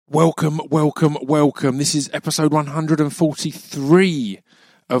Welcome. This is episode 143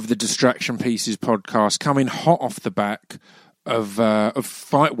 of the Distraction Pieces podcast, coming hot off the back of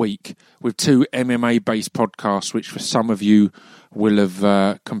Fight Week with two MMA-based podcasts, which for some of you will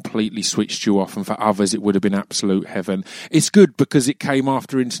have completely switched you off, and for others it would have been absolute heaven. It's good because it came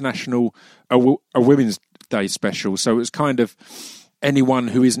after International a Women's Day special, so it's kind of anyone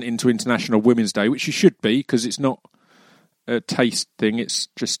who isn't into International Women's Day, which you should be, because it's not a taste thing, it's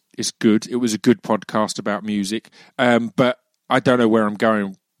good. It was a good podcast about music, but I don't know where I'm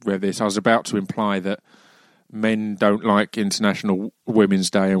going with this. I was about to imply that men don't like International Women's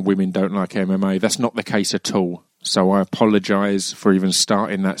Day and women don't like MMA. That's not the case at all, so I apologise for even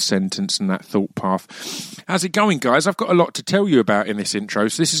starting that sentence and that thought path. How's it going, guys? I've got a lot to tell you about in this intro,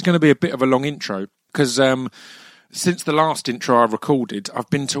 so this is going to be a bit of a long intro, because since the last intro I recorded,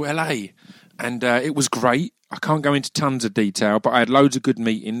 I've been to LA, and it was great. I can't go into tons of detail, but I had loads of good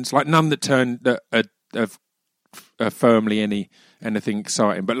meetings, like none that turned firmly anything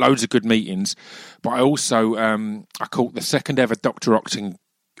exciting, but loads of good meetings. But I also I caught the second ever Dr. Octagon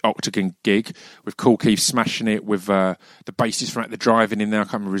gig with Cool Keith smashing it with the bassist from At the Drive-In in there. I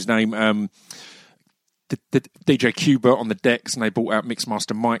can't remember his name. The DJ Qbert on the decks, and they brought out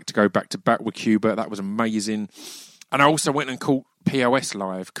Mixmaster Mike to go back to back with Qbert. That was amazing. And I also went and caught POS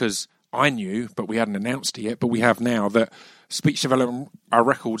live because I knew, but we hadn't announced it yet, but we have now, that Speech Development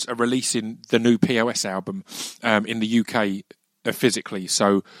Records are releasing the new POS album in the UK physically,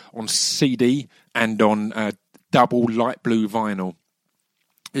 so on CD and on double light blue vinyl.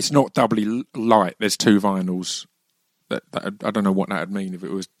 It's not doubly light, there's two vinyls. I don't know what that would mean if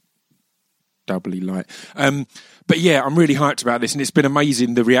it was doubly light. But yeah, I'm really hyped about this, and it's been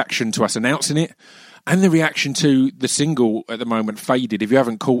amazing, the reaction to us announcing it. And the reaction to the single at the moment, Faded. If you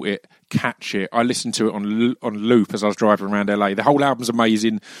haven't caught it, catch it. I listened to it on loop as I was driving around LA. The whole album's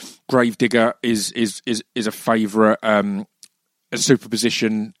amazing. Gravedigger is a favourite. A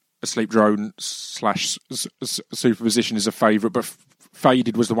Superposition, a Sleep Drone / Superposition is a favourite, but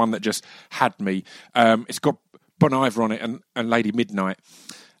Faded was the one that just had me. It's got Bon Iver on it and Lady Midnight.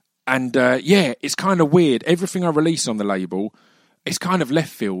 And yeah, it's kind of weird. Everything I release on the label, it's kind of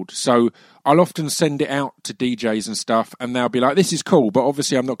left field. So I'll often send it out to DJs and stuff, and they'll be like, this is cool, but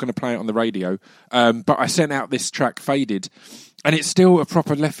obviously I'm not going to play it on the radio. But I sent out this track, Faded, and it's still a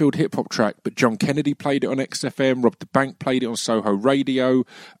proper left field hip hop track, but John Kennedy played it on XFM, Rob the Bank played it on Soho Radio,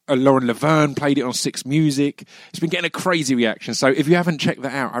 Lauren Laverne played it on Six Music. It's been getting a crazy reaction. So if you haven't checked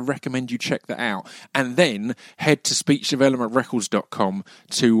that out, I recommend you check that out. And then head to speechdevelopmentrecords.com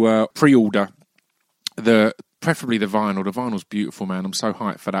to pre-order preferably the vinyl. The vinyl's beautiful, man. I'm so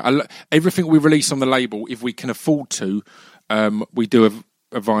hyped for that. Everything we release on the label, if we can afford to, we do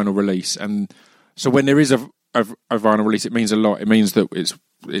a vinyl release. And so when there is a vinyl release, it means a lot. It means that it's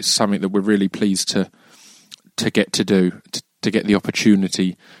something that we're really pleased to get to do, to get the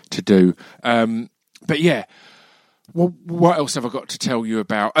opportunity to do. But yeah, what else have I got to tell you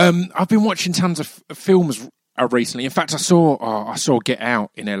about? I've been watching tons of films recently. In fact, I saw Get Out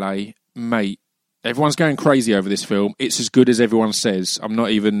in LA, mate. Everyone's going crazy over this film. It's as good as everyone says. I'm not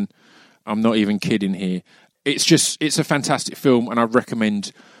even kidding here. It's a fantastic film, and I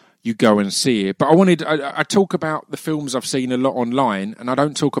recommend you go and see it. But I talk about the films I've seen a lot online, and I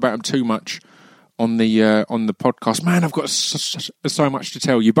don't talk about them too much on the podcast. Man, I've got so much to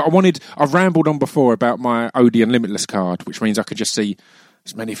tell you. But I've rambled on before about my Odeon Limitless card, which means I could just see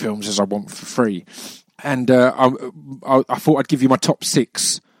as many films as I want for free. And I thought I'd give you my top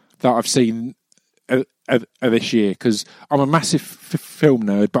 6 that I've seen this year, because I'm a massive film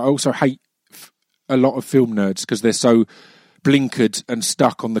nerd, but I also hate a lot of film nerds because they're so blinkered and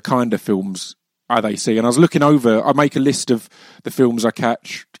stuck on the kind of films they see. And I was looking over, I make a list of the films I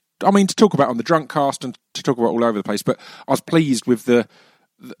catch, I mean, to talk about on the Drunk Cast and to talk about all over the place, but I was pleased with the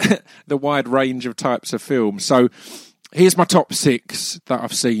wide range of types of films. So here's my top 6 that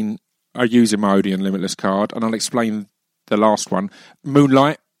I've seen using my Odeon Limitless card, and I'll explain the last one.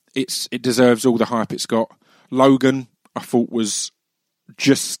 Moonlight. It deserves all the hype it's got. Logan, I thought, was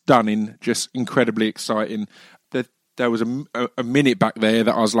just stunning, just incredibly exciting. There was a minute back there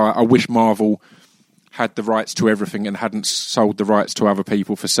that I was like, I wish Marvel had the rights to everything and hadn't sold the rights to other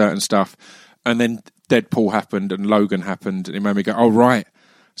people for certain stuff. And then Deadpool happened and Logan happened, and it made me go, oh, right.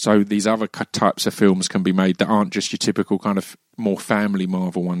 So these other types of films can be made that aren't just your typical kind of more family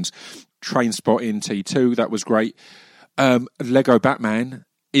Marvel ones. Trainspotting, T2, that was great. Lego Batman,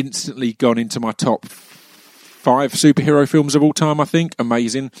 instantly gone into my top 5 superhero films of all time, I think.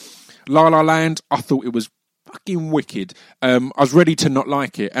 Amazing. La La Land, I thought it was fucking wicked. I was ready to not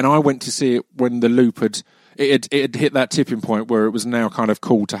like it, and I went to see it when the loop had it had hit that tipping point where it was now kind of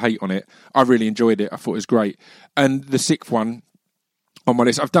cool to hate on it. I really enjoyed it. I thought it was great. And the sixth one on my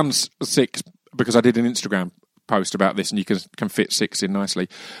list, I've done 6 because I did an Instagram post about this, and you can fit 6 in nicely.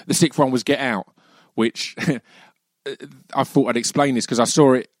 The 6th one was Get Out, which I thought I'd explain this because I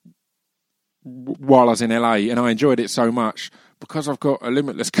saw it while I was in LA, and I enjoyed it so much because I've got a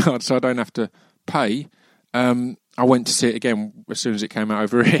Limitless card, so I don't have to pay. I went to see it again as soon as it came out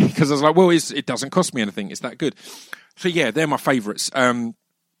over here because I was like, well, it doesn't cost me anything. It's that good. So yeah, they're my favourites. I'm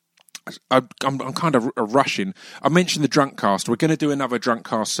kind of rushing. I mentioned the Drunk Cast. We're going to do another Drunk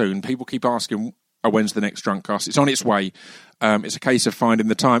Cast soon. People keep asking, when's the next Drunk Cast? It's on its way. It's a case of finding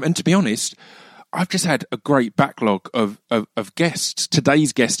the time. And to be honest, I've just had a great backlog of guests.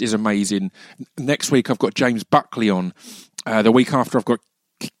 Today's guest is amazing. Next week I've got James Buckley on. The week after I've got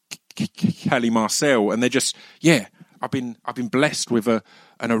Kelly Marcel, and they're just I've been blessed with an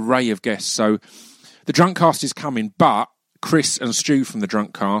array of guests. So the Drunk Cast is coming, but Chris and Stu from the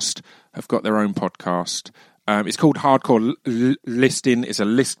Drunk Cast have got their own podcast. It's called Hardcore Listing. It's a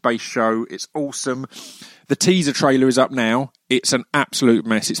list-based show. It's awesome. The teaser trailer is up now. It's an absolute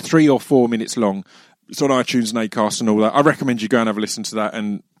mess. It's 3 or 4 minutes long. It's on iTunes and Acast and all that. I recommend you go and have a listen to that.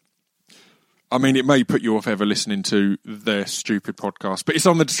 And I mean, it may put you off ever listening to their stupid podcast, but it's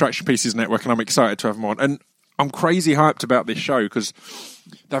on the Distraction Pieces Network, and I'm excited to have them on. And I'm crazy hyped about this show because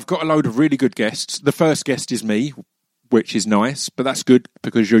they've got a load of really good guests. The first guest is me, which is nice, but that's good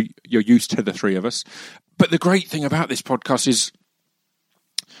because you're used to the 3 of us. But the great thing about this podcast is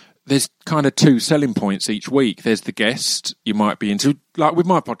there's kind of 2 selling points each week. There's the guest you might be into, like with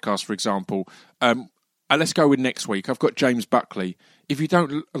my podcast, for example. Let's go with next week. I've got James Buckley. If you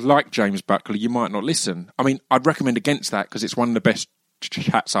don't like James Buckley, you might not listen. I mean, I'd recommend against that because it's one of the best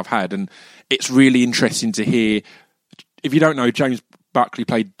chats I've had, and it's really interesting to hear. If you don't know, James Buckley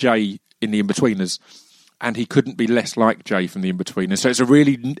played Jay in The Inbetweeners, and he couldn't be less like Jay from The Inbetweeners. So it's a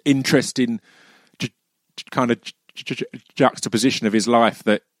really interesting kind of juxtaposition of his life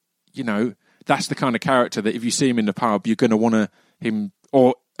that, you know, that's the kind of character that if you see him in the pub, you're going to want him,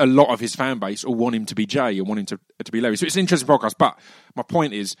 or a lot of his fan base, or want him to be Jay or want him to be Larry. So it's an interesting podcast. But my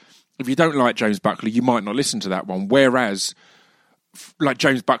point is, if you don't like James Buckley, you might not listen to that one. Whereas, like,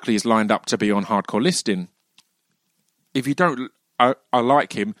 James Buckley is lined up to be on Hardcore Listing. If you don't I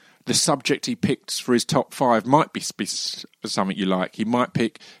like him, the subject he picks for his top 5 might be something you like. He might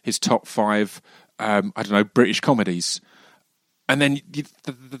pick his top 5, I don't know, British comedies. And then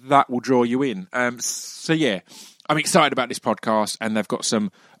that will draw you in. So, yeah, I'm excited about this podcast, and they've got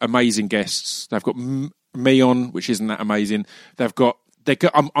some amazing guests. They've got me on, which isn't that amazing.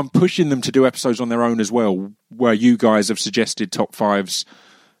 I'm pushing them to do episodes on their own as well, where you guys have suggested top 5s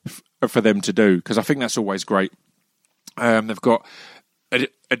for them to do, because I think that's always great. They've got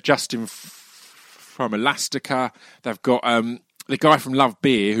a Justin from Elastica. They've got the guy from Love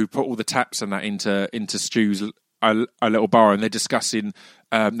Beer who put all the taps and that into Stu's a little bar, and they're discussing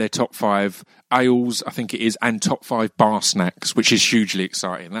their top 5 ales, I think it is, and top 5 bar snacks, which is hugely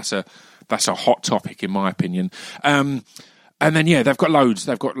exciting. That's a hot topic in my opinion. And then they've got loads.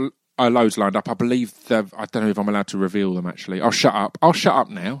 They've got loads lined up. I believe I don't know if I'm allowed to reveal them actually. I'll shut up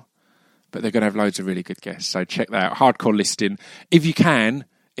now. But they're going to have loads of really good guests. So check that out. Hardcore Listing. If you can,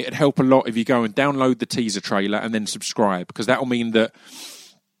 it'd help a lot if you go and download the teaser trailer and then subscribe, because that will mean that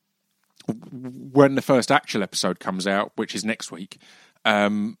when the first actual episode comes out, which is next week,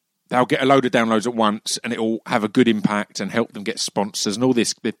 they'll get a load of downloads at once, and it will have a good impact and help them get sponsors and all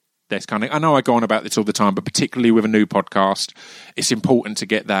this kind of. I know I go on about this all the time, but particularly with a new podcast, it's important to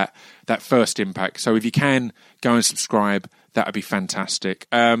get that first impact. So if you can go and subscribe, that would be fantastic.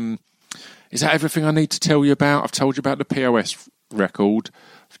 Is that everything I need to tell you about? I've told you about the POS record.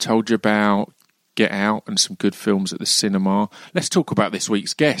 I've told you about Get Out and some good films at the cinema. Let's talk about this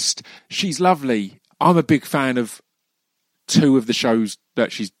week's guest. She's lovely. I'm a big fan of 2 of the shows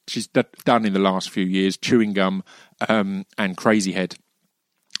that she's done in the last few years, Chewing Gum and Crazy Head.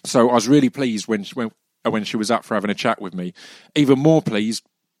 So I was really pleased when she was up for having a chat with me. Even more pleased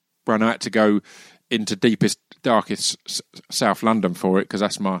when I had to go into deepest, darkest South London for it, because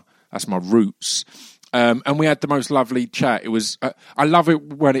that's my roots. And we had the most lovely chat. It was. I love it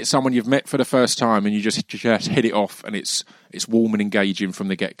when it's someone you've met for the first time and you just hit it off, and it's warm and engaging from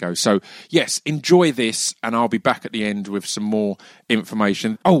the get-go. So yes, enjoy this, and I'll be back at the end with some more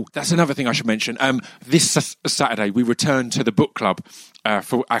information. Oh, that's another thing I should mention. This Saturday we return to the book club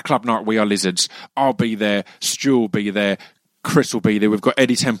for our club night. We Are Lizards. I'll be there. Stu will be there. Chris will be there. We've got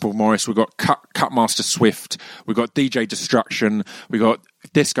Eddie Temple Morris. We've got Cutmaster Swift. We've got DJ Destruction. We've got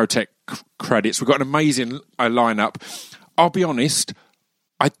Discotheque Credits. We've got an amazing lineup. I'll be honest,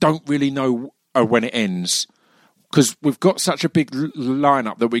 I don't really know when it ends. because we've got such a big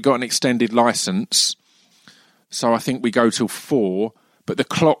lineup that we got an extended license. So I think we go till 4, but the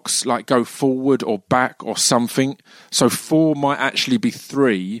clocks like go forward or back or something. So 4 might actually be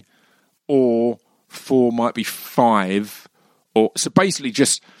 3, or 4 might be 5. Or so basically,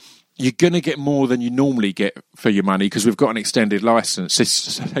 just you're going to get more than you normally get for your money because we've got an extended license.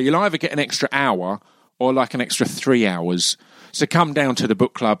 So you'll either get an extra hour or like an extra 3 hours. So come down to the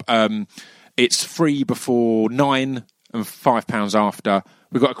book club. It's free before 9 and £5 after.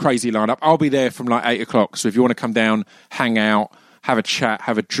 We've got a crazy lineup. I'll be there from like 8 o'clock. So if you want to come down, hang out, have a chat,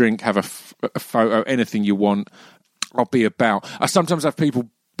 have a drink, have a photo, anything you want, I'll be about. I sometimes have people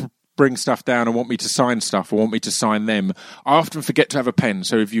bring stuff down and want me to sign stuff or want me to sign them. I often forget to have a pen.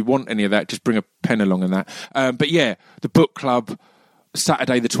 So if you want any of that, just bring a pen along and that. But yeah, the book club,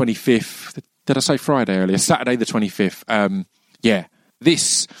 Saturday the 25th. Did I say Friday earlier? Saturday the 25th. Yeah,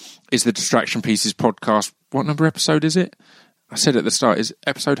 this is the Distraction Pieces podcast. What number episode is it? I said at the start, is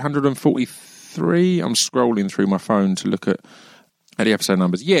episode 143? I'm scrolling through my phone to look at the episode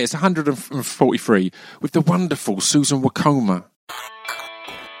numbers. Yeah, it's 143 with the wonderful Susan Wokoma.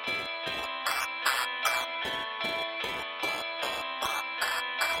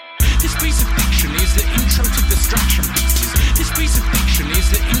 This piece of fiction is the intro to Distraction Pieces. This piece of fiction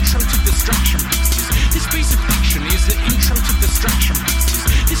is the intro to Distraction Pieces. This piece of fiction is the intro to Distraction Pieces.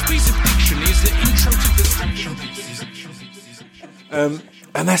 This piece of fiction is the intro to Distraction Pieces.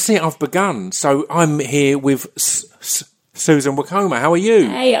 And that's it, I've begun. So I'm here with Susan Wokoma. How are you?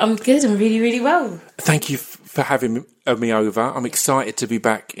 Hey, I'm good. I'm really, really well. Thank you for having me over. I'm excited to be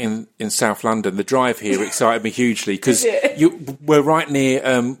back in South London. The drive here excited me hugely because we're right near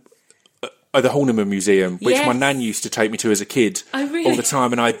the Horniman Museum, which my nan used to take me to as a kid all the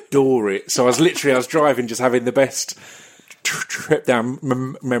time, and I adore it. So I was driving, just having the best trip down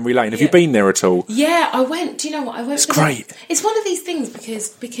memory lane. Have you been there at all? Yeah, I went. Do you know what? I went. It's great. It's one of these things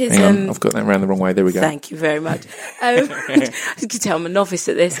because Hang on, I've got that round the wrong way. There we go. Thank you very much. You can tell I'm a novice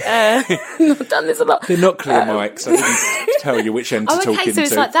at this. I've done this a lot. They're not clear mics. I didn't tell you which end to talk into. So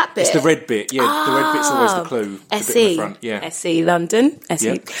it's like that bit. It's the red bit. Yeah, the red bit's always the clue. The SE. bit in the front. Yeah. SE London. SE.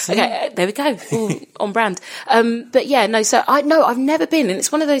 Yep. Okay, there we go. Ooh, on brand. But yeah, no. So I've never been, and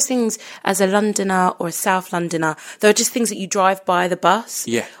it's one of those things as a Londoner or a South Londoner. There are just things that you drive by the bus.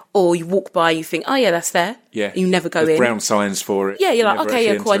 Yeah. Or you walk by, you think, oh yeah, that's there. Yeah. You never go There's in. brown signs for it. Yeah, you're like, never okay,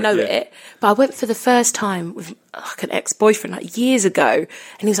 yeah, cool, I know enter it. But I went for the first time with like an ex-boyfriend like years ago, and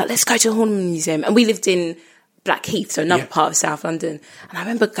he was like, let's go to the Horniman Museum. And we lived in Blackheath, so another part of South London. And I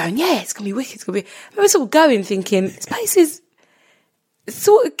remember going, yeah, it's going to be wicked. It's going to be... I remember sort of going thinking, this place is... It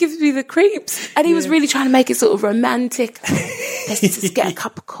sort of gives me the creeps. And he was really trying to make it sort of romantic. Let's just get a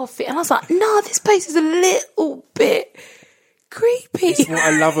cup of coffee. And I was like, no, this place is a little bit... creepy. What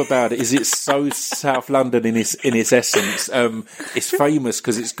I love about it is it's so South London in its essence. It's famous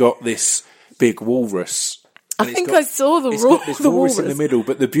because it's got this big walrus. I think I saw the walrus. It's got this walrus in the middle,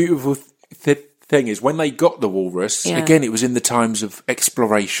 but the beautiful thing is when they got the walrus, again, it was in the times of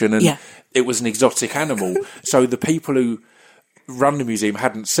exploration and it was an exotic animal. So the people who run the museum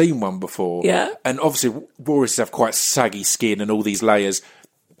hadn't seen one before. Yeah. And obviously walruses have quite saggy skin and all these layers.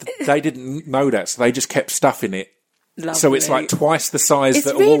 They didn't know that, so they just kept stuffing it. Lovely. So it's like twice the size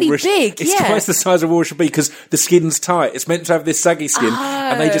that a really walrus. Big, it's twice the size a walrus should be because the skin's tight. It's meant to have this saggy skin,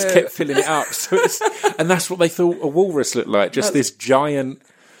 and they just kept filling it up. So and that's what they thought a walrus looked like, just this giant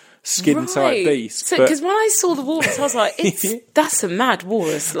skin-tight beast. So because when I saw the walrus, I was like, that's a mad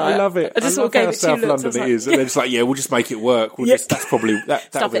walrus. Like, I love it. I just sort of gave it South two looks. London it is, and they're just like, yeah, we'll just make it work. That's probably that.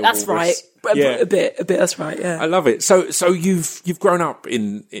 Stuff it. That's right. A bit. That's right. Yeah. I love it. So you've grown up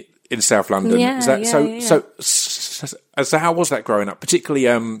in South London. So how was that growing up? Particularly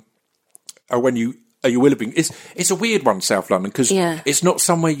when you will have been. It's a weird one, South London, because it's not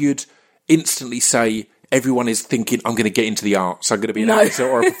somewhere you'd instantly say everyone is thinking I'm going to get into the arts. I'm going to be an actor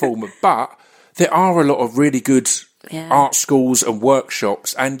or a performer. But there are a lot of really good art schools and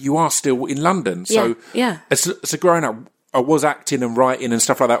workshops, and you are still in London. So as a growing up, was acting and writing and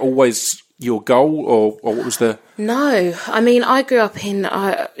stuff like that always your goal, or what was the... No, I mean, I grew up in,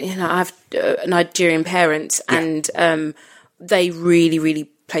 I have Nigerian parents, and they really, really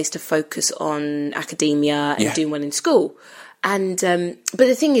placed a focus on academia and doing well in school. And but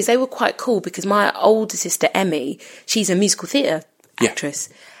the thing is, they were quite cool because my older sister, Emmy, she's a musical theatre actress.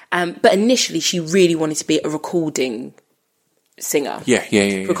 But initially, she really wanted to be a recording singer.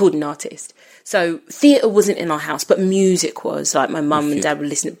 Recording artist. So theatre wasn't in our house, but music was. Like my mum and dad would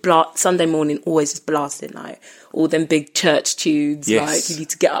listen to Sunday morning, always just blasting like all them big church tunes. Yes. Like you need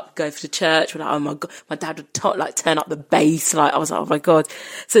to get up, go for the church. We're like, oh my god, my dad would turn up the bass. Like I was like, oh my god.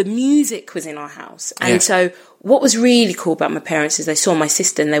 So music was in our house, and so what was really cool about my parents is they saw my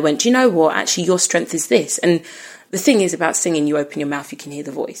sister and they went, do you know what? Actually, your strength is this. And the thing is about singing, you open your mouth, you can hear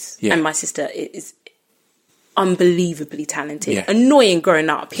the voice. Yeah. And my sister is unbelievably talented. Yeah. Annoying growing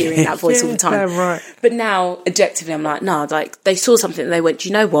up hearing that voice all the time. Yeah, right. But now, objectively, I'm like, no, like they saw something and they went, do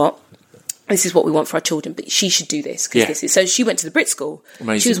you know what? This is what we want for our children, but she should do this. Yeah. This is. So she went to the Brit School.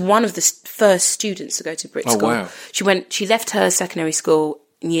 Amazing. She was one of the first students to go to Brit School. Wow. She left her secondary school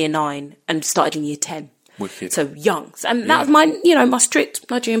in year 9 and started in year 10. Wicked. So young. And that was my strict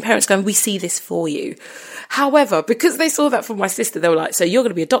Nigerian parents going, we see this for you. However, because they saw that from my sister, they were like, so you're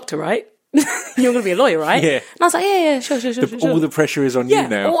going to be a doctor, right? You're going to be a lawyer, right? Yeah. And I was like, yeah, sure. All the pressure is on you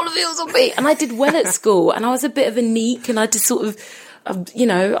now. All of it was on me. And I did well at school and I was a bit of a neek and I just sort of,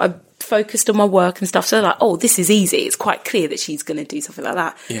 I focused on my work and stuff. So they're like, oh, this is easy. It's quite clear that she's going to do something like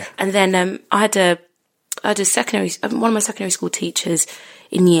that. Yeah. And then I had a one of my secondary school teachers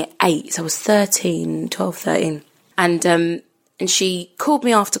in year 8. So I was 12, 13. And she called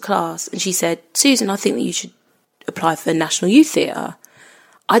me after class and she said, Susan, I think that you should apply for National Youth Theatre.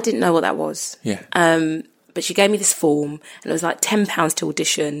 I didn't know what that was. Yeah. But she gave me this form and it was like £10 to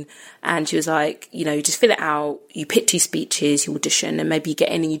audition. And she was like, you just fill it out. You pick 2 speeches, you audition and maybe you get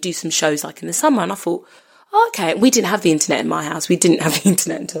in and you do some shows like in the summer. And I thought, oh, okay. We didn't have the internet in my house. We didn't have the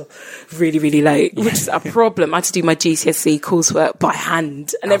internet until really, really late, which is a problem. I had to do my GCSE coursework by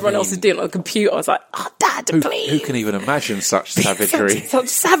hand and everyone else was doing it on a computer. I was like, oh, Dad, please. Who can even imagine such savagery? Such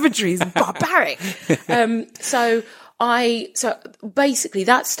savagery is barbaric. So basically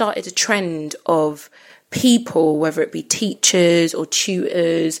that started a trend of people, whether it be teachers or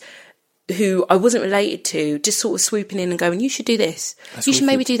tutors, who I wasn't related to, just sort of swooping in and going, you should do this. You should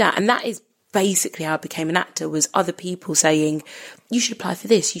maybe do that. And that is basically how I became an actor, was other people saying, you should apply for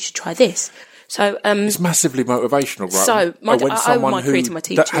this, you should try this. So it's massively motivational, right? So when someone my career to my that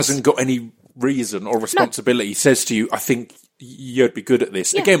teachers. hasn't got any reason or responsibility says to you, I think you'd be good at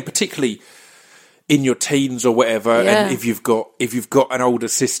this. Yeah. Again, particularly in your teens or whatever, and if you've got an older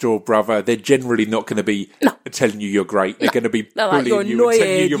sister or brother, they're generally not going to be telling you you're great. They're going to be bullying you and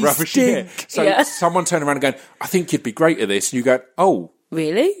telling you you're rubbish. Yeah. So someone turning around and going, I think you'd be great at this, and you go, oh,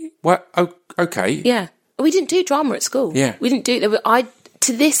 really? what? Oh, okay. Yeah, we didn't do drama at school. Yeah, we didn't do.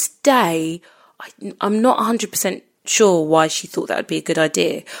 To this day, I'm not 100% sure why she thought that would be a good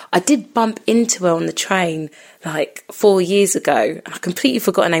idea. I did bump into her on the train like 4 years ago and I completely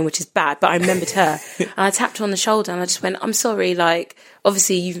forgot her name, which is bad, but I remembered her. And I tapped her on the shoulder and I just went, I'm sorry, like,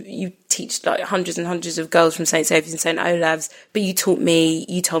 obviously you teach like hundreds and hundreds of girls from St. Sophie's and St. Olave's, but you told me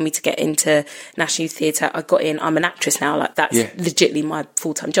to get into National Youth Theatre. I got in, I'm an actress now, like that's legitimately my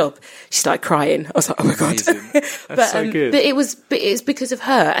full-time job. She started crying. I was like, oh my God. That's so good. But it was because of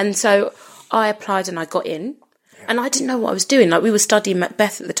her. And so I applied and I got in. And I didn't know what I was doing. Like, we were studying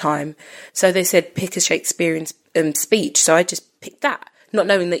Macbeth at the time. So they said, pick a Shakespearean speech. So I just picked that, not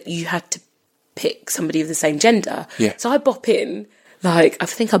knowing that you had to pick somebody of the same gender. Yeah. So I bop in, like, I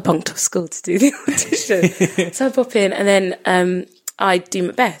think I bunked off school to do the audition. So I bop in and then I do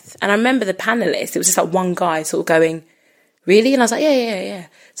Macbeth. And I remember the panelist, it was just like one guy sort of going, really? And I was like, yeah.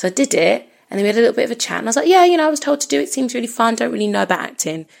 So I did it. And then we had a little bit of a chat. And I was like, yeah, I was told to do it. Seems really fun. Don't really know about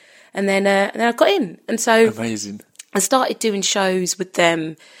acting. And then I got in. And so amazing. I started doing shows with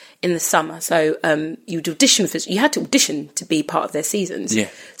them in the summer. So you had to audition to be part of their seasons. Yeah.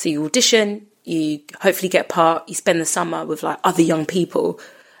 So you audition, you hopefully get a part, you spend the summer with like other young people.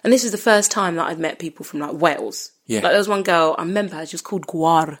 And this was the first time that I'd met people from like Wales. Yeah. Like there was one girl, I remember her, she was called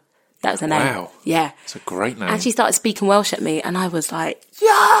Gwar. That was her name. Wow. Yeah. It's a great name. And she started speaking Welsh at me and I was like,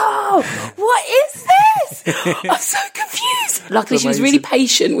 yo, what is this? I'm so confused. Luckily she was really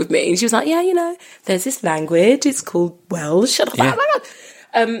patient with me and she was like, yeah, there's this language, it's called Welsh.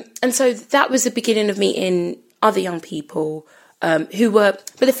 And so that was the beginning of meeting other young people who were,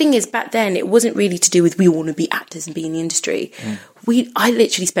 but the thing is back then it wasn't really to do with we want to be actors and be in the industry. I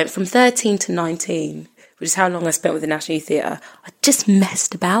literally spent from 13 to 19, which is how long I spent with the National Youth Theatre. I just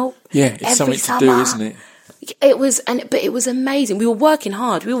messed about. Yeah, it's something to do, isn't it? It was, but it was amazing. We were working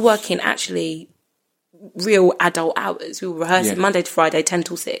hard. We were working actually real adult hours. We were rehearsing Monday to Friday, 10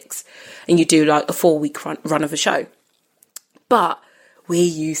 till 6, and you do like a 4-week run of a show. But we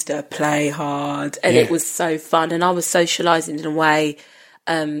used to play hard, and it was so fun. And I was socialising in a way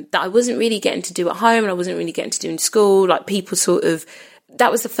that I wasn't really getting to do at home, and I wasn't really getting to do in school. Like people that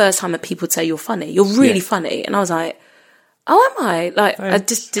was the first time that people would say, you're funny, you're really funny. And I was like, Oh, am I? Like, I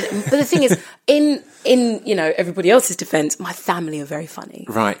just didn't. But the thing is, in everybody else's defence, my family are very funny.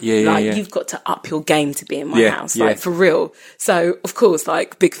 Right, yeah. You've got to up your game to be in my house, like, for real. So, of course,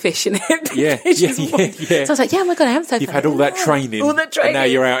 like, big fish in it. Yeah. So I was like, oh my God, I am so funny. You've had all that training. All that training. And now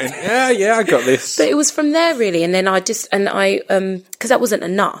you're out in, I got this. But it was from there, really. And then because that wasn't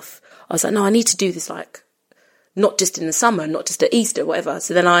enough, I was like, no, I need to do this, like, not just in the summer, not just at Easter, whatever.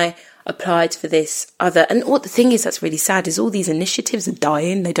 So then I applied for this other, and what the thing is that's really sad is all these initiatives are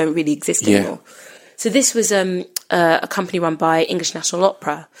dying. They don't really exist anymore. So this was a company run by English National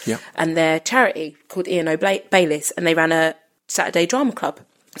Opera and their charity called Ian O'Bayliss, and they ran a Saturday drama club.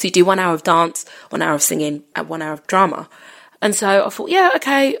 So you do 1 hour of dance, 1 hour of singing, and 1 hour of drama. And so I thought, yeah,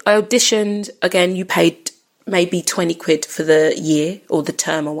 okay. I auditioned. Again, you paid maybe 20 quid for the year or the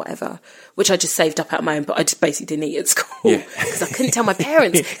term or whatever, which I just saved up out of my own, but I just basically didn't eat at school because I couldn't tell my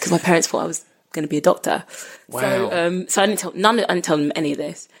parents because my parents thought I was going to be a doctor. Wow. So I didn't tell them any of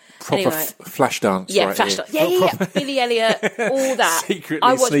this. Proper flash dance. Yeah, right flash dance. Yeah. Billy Elliot, all that. Secretly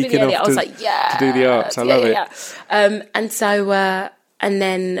I watched Billy sneaking Elliot. off I was like, to do the arts. I love it. Yeah. And so, and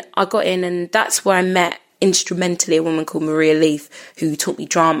then I got in, and that's where I met instrumentally a woman called Maria Leaf who taught me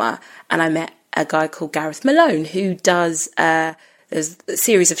drama, and I met a guy called Gareth Malone who does there's a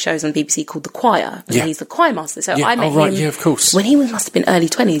series of shows on BBC called The Choir, and he's the choir master. So I met him of course. when he must have been early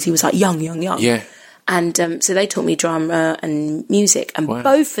 20s. He was like young. Yeah. And so they taught me drama and music, and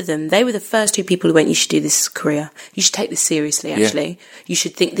both of them, they were the first two people who went, you should do this career. You should take this seriously, actually. Yeah. You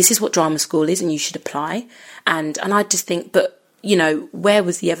should think this is what drama school is and you should apply. And I just think, but, where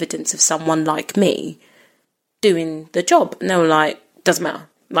was the evidence of someone like me doing the job? And they were like, doesn't matter.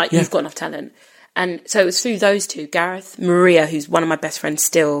 Like, you've got enough talent. And so it was through those two, Gareth, Maria, who's one of my best friends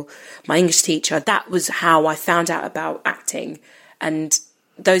still, my English teacher. That was how I found out about acting. And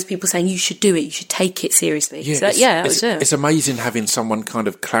those people saying, you should do it, you should take it seriously. Yeah, so that was it. It's amazing having someone kind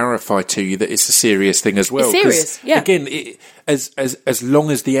of clarify to you that it's a serious thing as well. It's serious, yeah. Again, as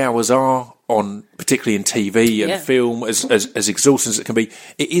long as the hours are on, particularly in TV and film, as exhausting as it can be,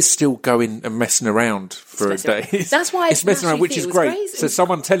 it is still going and messing around for a day. That's why it's messing around, which is great. Crazy. So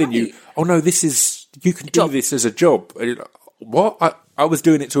someone telling you, oh no, you can do this as a job. What? I was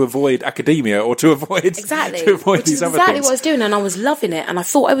doing it to avoid academia or to avoid which these is other exactly things. What I was doing, and I was loving it, and I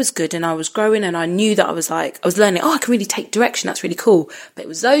thought I was good, and I was growing, and I knew that I was learning. Oh, I can really take direction. That's really cool. But it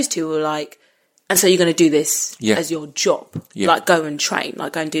was those two who were like, and so you're going to do this as your job, like go and train,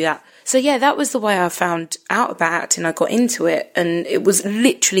 like go and do that. So that was the way I found out about acting. I got into it, and it was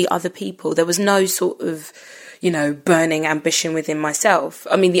literally other people. There was no sort of, burning ambition within myself.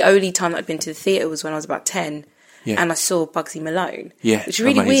 I mean, the only time that I'd been to the theatre was when I was about 10. Yeah. And I saw Bugsy Malone, which is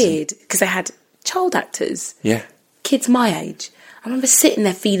really weird because they had child actors, kids my age. I remember sitting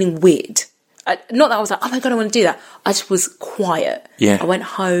there feeling weird. Not that I was like, oh my God, I want to do that. I just was quiet. Yeah. I went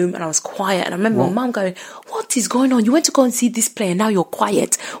home and I was quiet. And I remember my mum going, what is going on? You went to go and see this play and now you're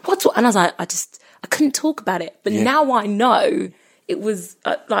quiet. What's what? And I was like, I couldn't talk about it. But now I know it was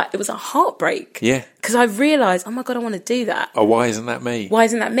it was a heartbreak. Yeah. Because I realised, oh my God, I want to do that. Oh, why isn't that me? Why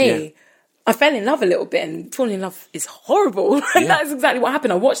isn't that me? Yeah. I fell in love a little bit, and falling in love is horrible. That's exactly what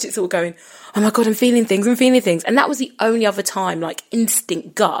happened. I watched it sort of going, oh my God, I'm feeling things. And that was the only other time, like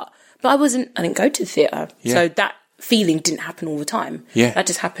instinct gut. But I didn't go to the theatre. Yeah. So that feeling didn't happen all the time. Yeah. That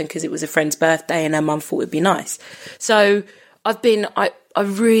just happened because it was a friend's birthday and her mum thought it'd be nice. So I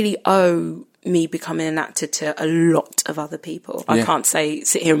really owe me becoming an actor to a lot of other people. I can't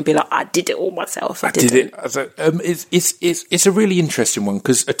sit here and be like, I did it all myself. I did it. It's a really interesting one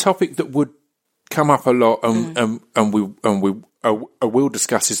because a topic that would come up a lot and we will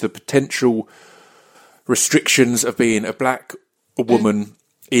discuss is the potential restrictions of being a black woman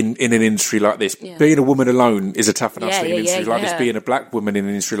in an industry like this. Yeah. Being a woman alone is a tough enough thing in an industry like this. Being a black woman in an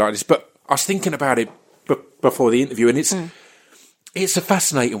industry like this. But I was thinking about it before the interview, and it's a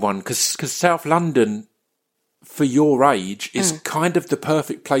fascinating one because South London, for your age, is kind of the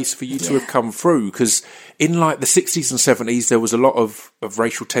perfect place for you to have come through. Because in like the 60s and 70s, there was a lot of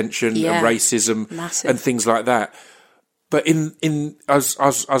racial tension and racism and things like that. But I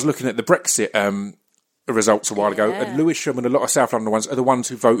was looking at the Brexit results a while ago, and Lewisham and a lot of South London ones are the ones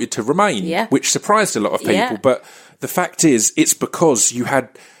who voted to remain, which surprised a lot of people. Yeah. But the fact is, it's because you had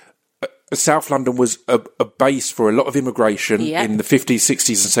South London was a base for a lot of immigration in the 50s,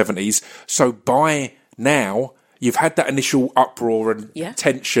 60s and 70s. So by now, you've had that initial uproar and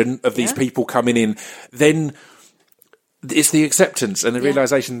tension of these people coming in. Then it's the acceptance and the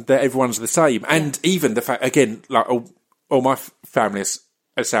realisation that everyone's the same. And even the fact, again, like all my family is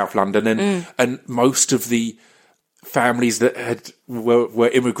South London and most of the families that were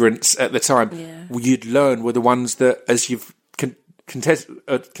immigrants at the time, you'd learn were the ones that, as you've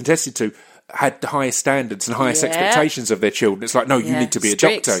contested to, had the highest standards and highest expectations of their children. It's like, no, you need to be a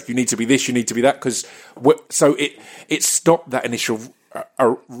doctor, you need to be this, you need to be that, because so it stopped that initial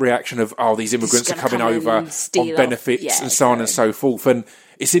reaction of, these immigrants are coming over on benefits and so on and so forth. And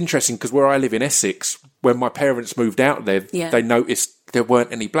it's interesting because where I live in Essex, when my parents moved out there, they noticed there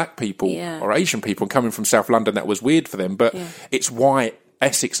weren't any black people or Asian people. And coming from South London, that was weird for them. But it's why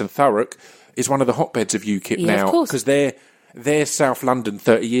Essex and Thurrock is one of the hotbeds of UKIP now, because they're South London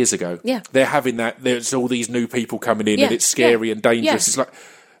 30 years ago. Yeah. They're having that. There's all these new people coming in, and it's scary and dangerous. It's like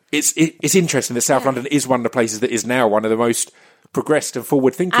it's interesting that South London is one of the places that is now one of the most progressed and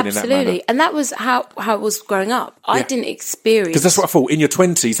forward thinking in that manner. Absolutely. And that was how it was growing up. I didn't experience, because that's what I thought. In your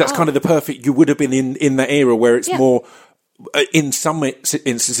 20s, that's kind of the perfect. You would have been in that era where it's more. In some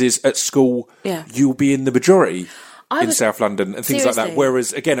instances at school, you'll be in the majority. In South London and things like that.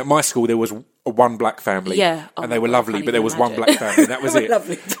 Whereas, again, at my school, there was one black family. And they were lovely, but there was one black family. That was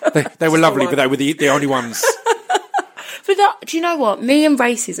it. They were lovely, but they were the only ones. But do you know what? Me and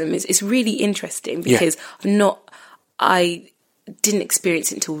racism is really interesting because I didn't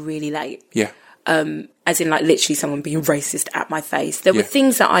experience it until really late. Yeah. As in, like, literally someone being racist at my face. There were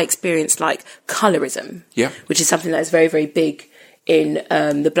things that I experienced, like colorism, which is something that is very, very big in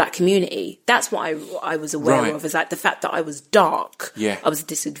the black community. That's what I was aware of, is like the fact that I was dark. I was a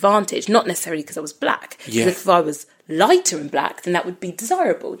disadvantage, not necessarily because I was black. If I was lighter and black, then that would be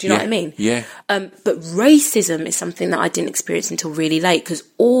desirable. Do you know what I mean? But racism is something that I didn't experience until really late, because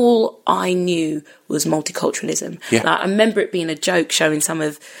all I knew was multiculturalism. Like, I remember it being a joke showing some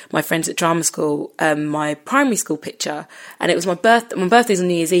of my friends at drama school my primary school picture, and it was my birthday. My birthday's on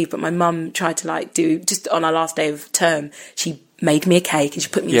New Year's Eve, but my mum tried to, like, do, just on our last day of term, she made me a cake and she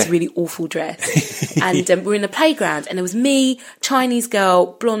put me in this really awful dress. And we're in the playground, and there was me, Chinese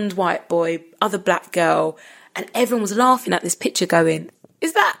girl, blonde white boy, other black girl, and everyone was laughing at this picture going,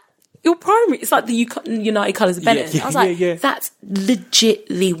 is that your primary? It's like the United Colours of Benetton. I was like, that's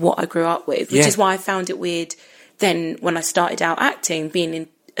legitly what I grew up with, which is why I found it weird then when I started out acting, being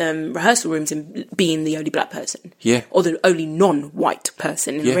in rehearsal rooms and being the only black person. Or the only non-white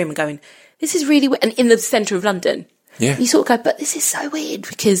person in the room, and going, this is really weird. And in the centre of London. You sort of go, but this is so weird,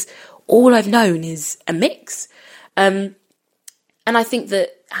 because all I've known is a mix. And I think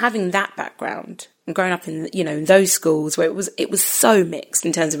that having that background and growing up in, in those schools where it was so mixed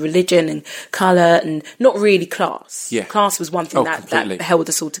in terms of religion and colour and not really class. Class was one thing that held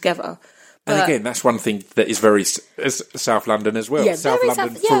us all together. But, and again, that's one thing that is very South London as well. South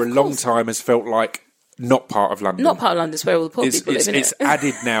London for a long time has felt like not part of London. Not part of London. It's where all the poor people live, It's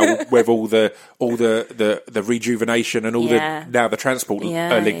added now with all the rejuvenation and all the transport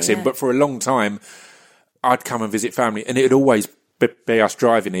links in. But for a long time, I'd come and visit family, and it'd always be us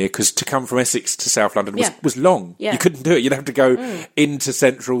driving here, because to come from Essex to South London was long. You couldn't do it. You'd have to go into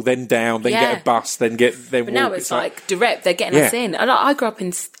Central, then down, then get a bus, then But walk. now it's like direct. They're getting us in. And I grew up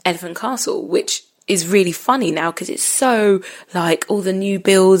in Elephant Castle, which is really funny now, because it's so, like, all the new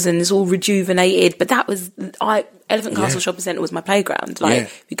builds and it's all rejuvenated. But that was Elephant Castle Shopping Centre was my playground.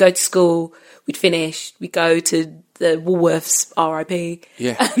 Like, we'd go to school, we'd finish, we'd go to the Woolworths, RIP,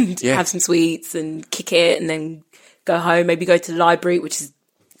 and have some sweets and kick it, and then go home, maybe go to the library, which is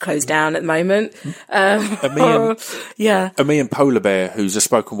closed down at the moment. Me and Polar Bear, who's a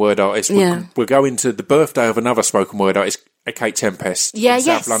spoken word artist, we're going to the birthday of another spoken word artist, Kate Tempest, in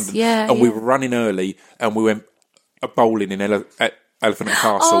South London. And we were running early, and we went bowling in at Elephant and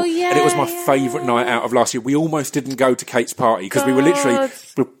Castle. And it was my favourite night out of last year. We almost didn't go to Kate's party, because we were literally...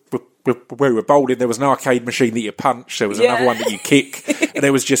 we were bowling, there was an arcade machine that you punch, there was another one that you kick, and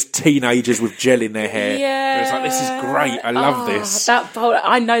there was just teenagers with gel in their hair. It was like, this is great, I love this.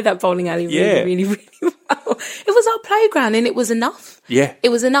 I know that bowling alley really, really, really well. It was our playground, and it was enough.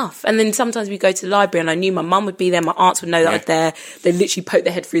 It was enough. And then sometimes we'd go to the library, and I knew my mum would be there, my aunts would know that I was there. They'd literally poke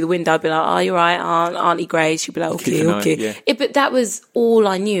their head through the window. I'd be like, oh, you're right, Auntie Grace. She'd be like, okay. But that was all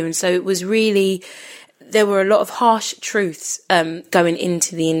I knew, and so it was really... There were a lot of harsh truths going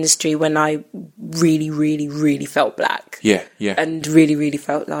into the industry when I really, really, really felt black. And really, really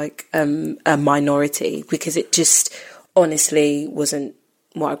felt like a minority, because it just honestly wasn't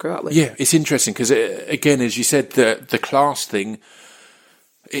what I grew up with. It's interesting, because, again, as you said, the class thing,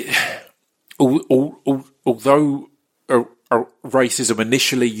 although racism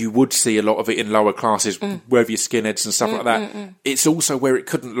initially, you would see a lot of it in lower classes, whether you're skinheads and stuff like that. It's also where it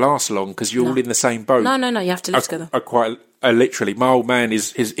couldn't last long, because you're all in the same boat. No, you have to live together. Quite literally, my old man,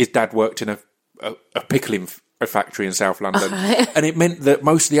 his dad worked in a pickling a factory in South London, and it meant that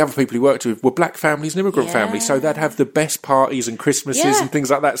most of the other people he worked with were black families and immigrant families, so they'd have the best parties and Christmases and things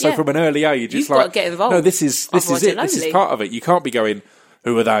like that. So from an early age, You've got to get involved. no, this is it. This is part of it. You can't be going,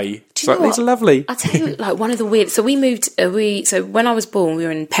 who are they? These are lovely. I'll tell you, like, one of the weird... So we moved... so when I was born, we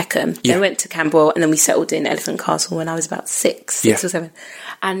were in Peckham. Then we went to Camberwell, and then we settled in Elephant Castle when I was about six or seven.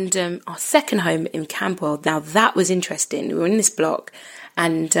 And our second home in Camberwell, now that was interesting. We were in this block,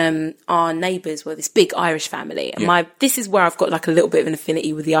 and our neighbours were this big Irish family. And this is where I've got like a little bit of an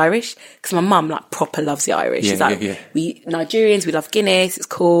affinity with the Irish, because my mum like proper loves the Irish. She's like, we Nigerians, we love Guinness, it's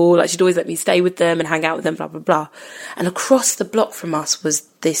cool. Like, she'd always let me stay with them and hang out with them, blah, blah, blah. And across the block from us was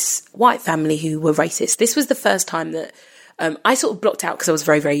this white family who were racist. This was the first time that I sort of blocked out because I was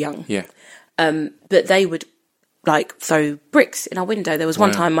very, very young. Yeah. But they would like throw bricks in our window. There was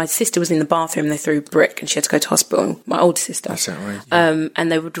one time my sister was in the bathroom, they threw a brick and she had to go to hospital. My older sister. That's outrageous.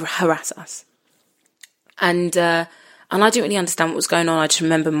 And they would harass us. And I didn't really understand what was going on. I just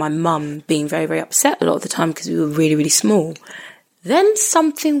remember my mum being very, very upset a lot of the time because we were really, really small. Then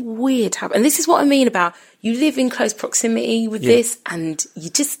something weird happened. And this is what I mean about you live in close proximity with this, and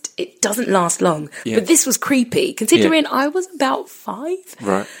it doesn't last long. Yeah. But this was creepy, considering I was about 5.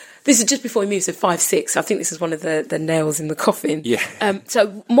 Right. This is just before we moved, so 5, 6. I think this is one of the nails in the coffin. Yeah. So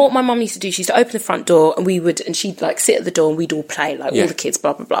what my mum used to do, she used to open the front door, and she'd like sit at the door and we'd all play, like all the kids,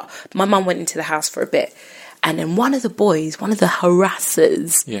 blah, blah, blah. My mum went into the house for a bit. And then one of the boys, one of the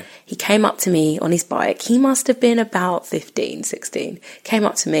harassers, he came up to me on his bike. He must have been about 15, 16. Came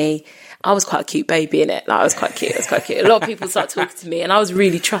up to me. I was quite a cute baby, innit? Like, I was quite cute. A lot of people started talking to me, and I was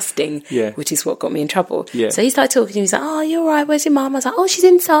really trusting, which is what got me in trouble. Yeah. So he started talking to me. He's like, oh, you're all right. Where's your mum? I was like, oh, she's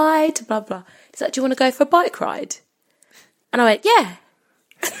inside, blah, blah. He's like, do you want to go for a bike ride? And I went, yeah.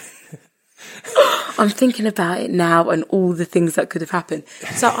 I'm thinking about it now and all the things that could have happened.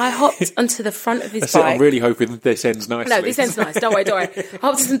 So I hopped onto the front of his bike. I'm really hoping this ends nicely. No, this ends nice. Don't worry. I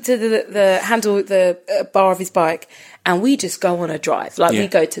hopped into the handle, the bar of his bike, and we just go on a drive. Like, we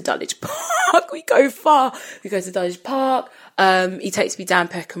go to Dulwich Park. We go far. We go to Dulwich Park. He takes me down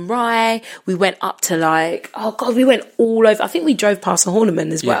Peckham Rye. We went up to we went all over. I think we drove past the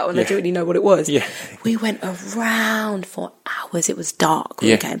Horniman as well, and I didn't really know what it was. Yeah. We went around for hours. It was dark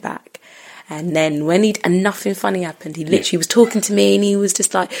when we came back. And then and nothing funny happened. He literally was talking to me, and he was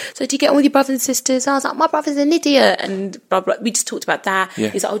just like, so do you get on with your brothers and sisters? I was like, my brother's an idiot, and blah, blah. We just talked about that. Yeah.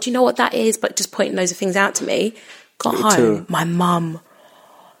 He's like, oh, do you know what that is? But just pointing loads of things out to me. Got home, my mum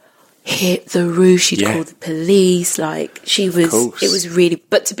hit the roof. She'd called the police. Like, it was really,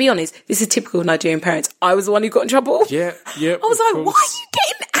 but to be honest, this is typical of Nigerian parents. I was the one who got in trouble. Yeah, yeah. I was like, why are you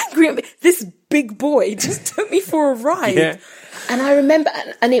getting angry at me? This big boy just took me for a ride. Yeah. And I remember,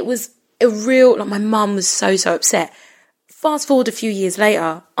 and it was a real, like, my mum was so upset. Fast forward a few years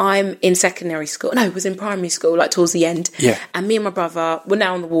later, I'm in secondary school. No, it was in primary school, like towards the end. Yeah. And me and my brother, we're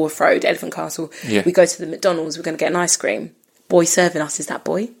now on the Wharf Road, Elephant Castle. Yeah. We go to the McDonald's, we're going to get an ice cream. Boy serving us is that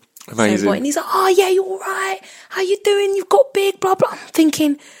boy. Amazing. Boy. And he's like, oh, yeah, you all right? How you doing? You've got big, blah, blah. I'm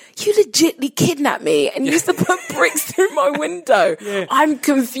thinking, you legitly kidnapped me and used to put bricks through my window. Yeah. I'm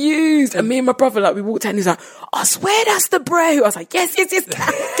confused. And me and my brother, like, we walked out and he's like, I swear that's the bro. I was like, yes,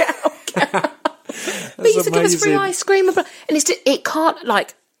 get out. But he used to give us free ice cream. And it's just, it can't,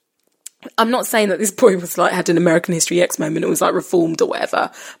 like, I'm not saying that this boy was like, had an American History X moment and was like reformed or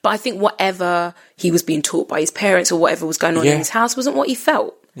whatever. But I think whatever he was being taught by his parents or whatever was going on in his house wasn't what he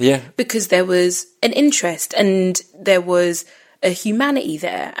felt. Yeah. Because there was an interest and there was a humanity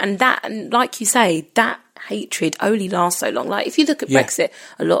there. And that, and like you say, that hatred only lasts so long. Like, if you look at Brexit,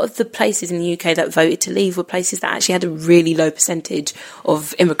 a lot of the places in the UK that voted to leave were places that actually had a really low percentage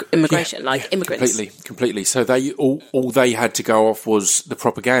of immigration, immigrants. Completely. So they all they had to go off was the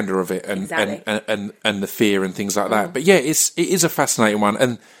propaganda of it and the fear and things like that. But it is a fascinating one,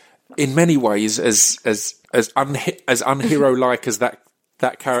 and in many ways, as unhero-like as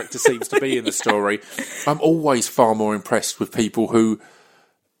that character seems to be in the story, I'm always far more impressed with people who,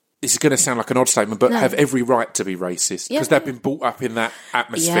 this is going to sound like an odd statement, but have every right to be racist because they've been brought up in that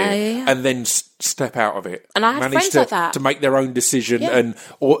atmosphere and then step out of it. And I had friends like that. To make their own decision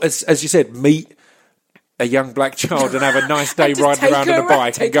or as you said, meet a young black child and have a nice day riding around on a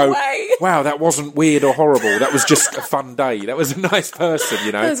bike and go, wow, that wasn't weird or horrible. That was just a fun day. That was a nice person,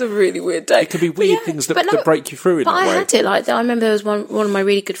 you know. That was a really weird day. It could be weird things that break you through in that way. But I had it like that. I remember there was one of my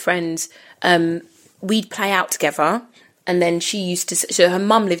really good friends. We'd play out together. And then she used to, so her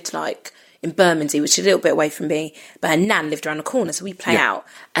mum lived like in Bermondsey, which is a little bit away from me, but her nan lived around the corner. So we'd play out.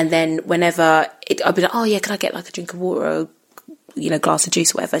 And then whenever I'd be like, oh yeah, can I get like a drink of water or, glass of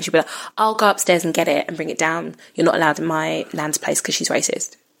juice or whatever? And she'd be like, I'll go upstairs and get it and bring it down. You're not allowed in my nan's place because she's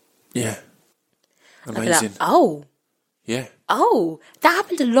racist. Yeah. I'd be Amazing. like, Yeah. that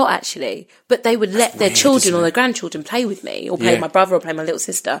happened a lot actually. But they would let their weird, children isn't or it? their grandchildren play with me, or play Yeah. my brother, or play my little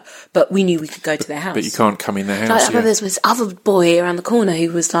sister. But we knew we could go to their house. But you can't come in the house. Like, I remember there was this other boy around the corner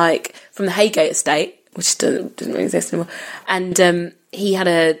who was like from the Haygate estate, which doesn't really exist anymore. And he had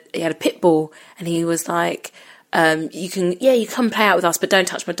a pit bull, and he was like, you come play out with us, but don't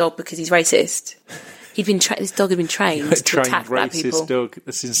touch my dog because he's racist. This dog had been trained A to trained attack black people. racist dog.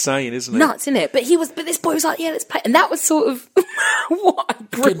 That's insane, isn't it? Nuts, isn't it? But this boy was like, yeah, let's play. And that was sort of what I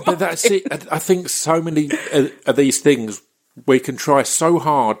grew But up that's in. it. I think so many of these things, we can try so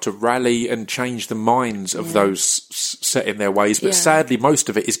hard to rally and change the minds of those set in their ways, but Yeah. sadly, most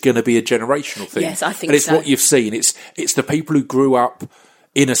of it is going to be a generational thing. Yes, I think and it's so. what you've seen. It's the people who grew up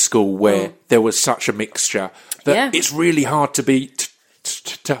in a school where there was such a mixture that Yeah. it's really hard to be.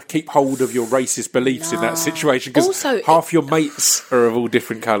 To keep hold of your racist beliefs in that situation, because Also, half your mates are of all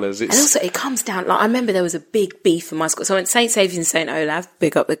different colours. And also, it comes down, like, I remember there was a big beef in my school. So I went to St. Saviour's and St. Olaf,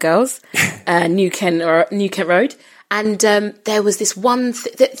 big up the girls, New Kent Road. And there was this one,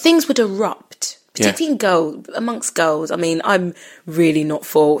 that things would erupt, particularly amongst girls. I mean, I'm really not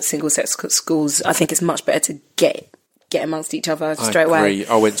for single-sex schools. I think it's much better to get amongst each other straight away.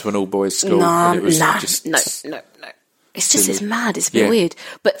 I went to an all-boys school. and it was just No. It's just, it's mad. It's a bit weird.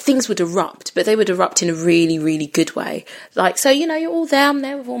 But things would erupt, but they would erupt in a really, really good way. Like, so, you're all there. I'm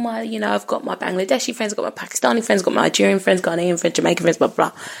there with all my, I've got my Bangladeshi friends, I've got my Pakistani friends, I've got my Nigerian friends, Ghanaian friends, Jamaican friends, blah,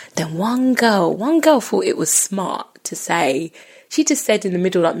 blah. Then one girl thought it was smart to say, she just said in the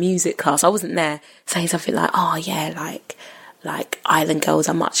middle, like, music class, I wasn't there, saying something like, oh, yeah, like island girls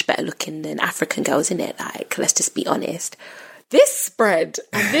are much better looking than African girls, innit? Like, let's just be honest. This spread,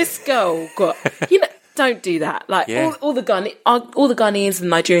 and this girl got, don't do that. Like, all the Ghanaians and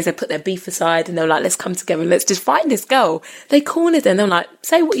Nigerians, they put their beef aside and they were like, let's come together and let's just find this girl. They cornered her and they were like,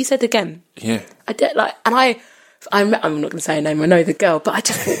 say what you said again. Yeah. I'm not going to say her name, I know the girl, but I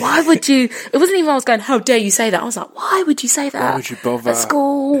just thought, why would you? It wasn't even I was going, how dare you say that? I was like, why would you say that? Why would you bother? At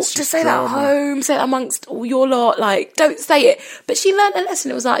school, It's just just say that at drama. home, say it amongst all your lot, like, don't say it. But she learned a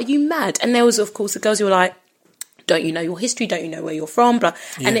lesson. It was like, are you mad? And there was, of course, the girls who were like, don't you know your history? Don't you know where you're from? Blah.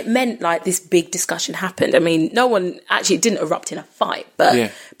 Yeah. And it meant like this big discussion happened. I mean, no one actually, it didn't erupt in a fight,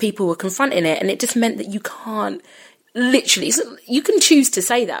 but people were confronting it. And it just meant that you can't literally, you can choose to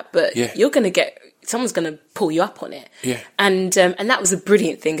say that, but you're going to get, someone's going to pull you up on it. Yeah. And that was a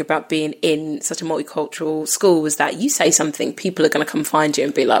brilliant thing about being in such a multicultural school, was that you say something, people are going to come find you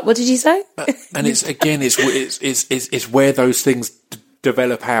and be like, what did you say? And it's where those things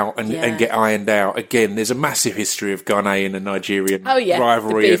develop out and get ironed out. Again, there's a massive history of Ghanaian and Nigerian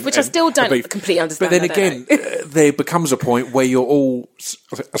rivalry, the beef, which I still don't completely understand. But then again, there becomes a point where you're all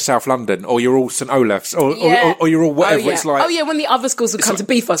South London, or you're all St Olaf's, or you're all whatever. It's like, when the other schools would come to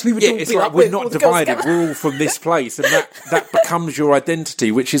beef us, we would all it's be like like, we're all not the girls divided. together. We're all from this place, and that becomes your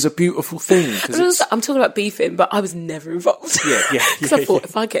identity, which is a beautiful thing. And also, I'm talking about beefing, but I was never involved. Because I thought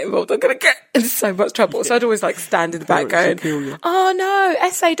if I get involved, I'm going to get in so much trouble. So I'd always like stand in the back going, "Oh no,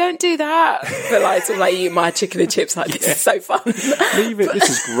 essay, don't do that." But like, sort of like eat my chicken and chips. Like, this is so fun. Leave it. This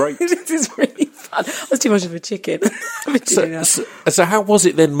is great. This is really fun. I was too much of a chicken. So how was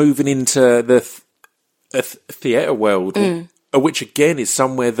it then moving into the theatre world, which again is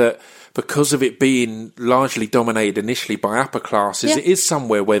somewhere that, because of it being largely dominated initially by upper classes, it is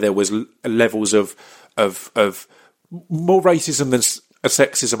somewhere where there was levels of more racism than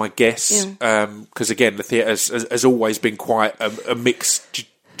sexism, I guess. Because again, the theatre has always been quite a mixed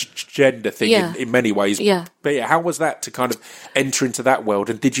gender thing in many ways. But how was that to kind of enter into that world?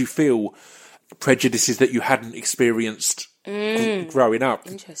 And did you feel prejudices that you hadn't experienced growing up?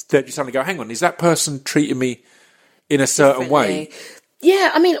 Interesting. That you suddenly go, hang on, is that person treating me in a certain way?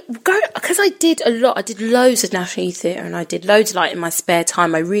 Yeah, I mean, because I did a lot. I did loads of National Youth Theatre, and I did loads like in my spare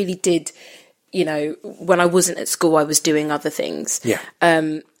time. I really did, when I wasn't at school, I was doing other things.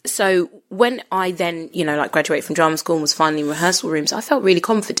 So when I then, like graduated from drama school and was finally in rehearsal rooms, I felt really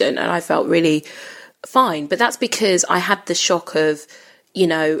confident and I felt really fine. But that's because I had the shock of,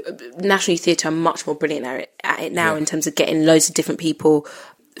 National Youth Theatre are much more brilliant at it now in terms of getting loads of different people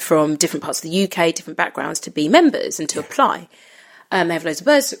from different parts of the UK, different backgrounds to be members and to apply. They have loads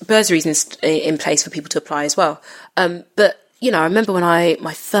of bursaries in place for people to apply as well. But, I remember when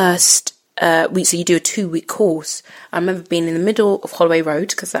my first week, so you do a 2-week course. I remember being in the middle of Holloway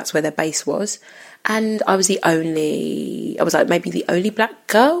Road, because that's where their base was. And I was like maybe the only black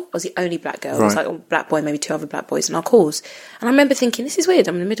girl. I was the only black girl. Right. I was like a black boy, maybe 2 other black boys in our course. And I remember thinking, this is weird.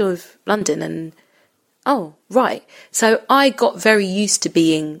 I'm in the middle of London and, oh, right. So I got very used to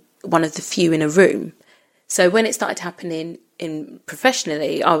being one of the few in a room. So when it started happening in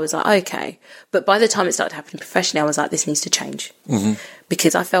professionally, I was like, okay. But by the time it started happening professionally, I was like, this needs to change.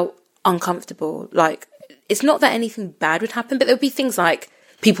 Because I felt uncomfortable. Like, it's not that anything bad would happen, but there would be things like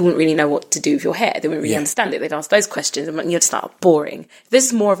people wouldn't really know what to do with your hair. They wouldn't really understand it. They'd ask those questions and you'd start boring. If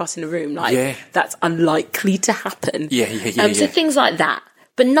there's more of us in a room, like, that's unlikely to happen. So things like that.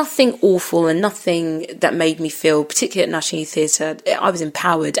 But nothing awful and nothing that made me feel, particularly at National Youth Theatre, I was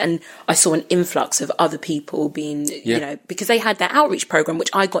empowered and I saw an influx of other people being, you know, because they had their outreach programme, which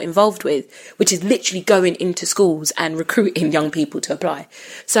I got involved with, which is literally going into schools and recruiting young people to apply.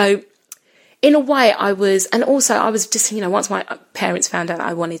 So in a way I was just, you know, once my parents found out that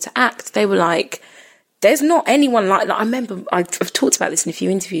I wanted to act, they were like, there's not anyone like that. I remember I've talked about this in a few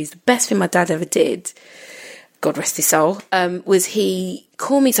interviews. The best thing my dad ever did, God rest his soul, was he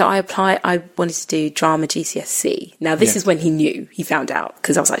called me. So I wanted to do drama GCSE. Now this is when he found out,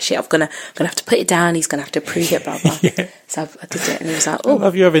 because I was like, shit, I'm gonna have to put it down. He's gonna have to approve it, blah, blah. So I did it and he was like, oh. I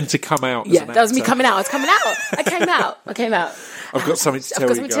love you having to come out. Yeah, that was me coming out. I was coming out. I came out. I've got something to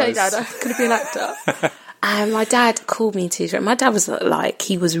tell you guys. Dad. I'm going to be an actor. And my dad called me into his room. My dad was like,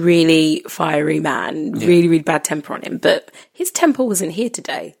 he was really fiery man, really, really bad temper on him. But his temper wasn't here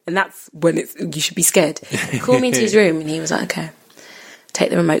today. And that's when you should be scared. He called me into his room and he was like, okay,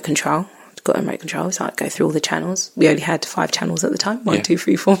 take the remote control. Got a remote control. So I'd go through all the channels. We only had 5 channels at the time. 1, 2,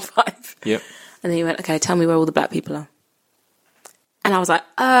 3, 4, 5. Yep. And then he went, okay, tell me where all the black people are. And I was like,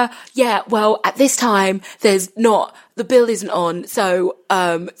 well, at this time, there's not, the bill isn't on, so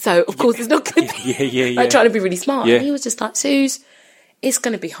of course it's not going to be, like, trying to be really smart. And he was just like, Suze, it's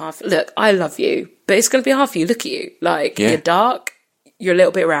going to be hard. Look, I love you, but it's going to be hard for you. Look at you. Like, you're dark, you're a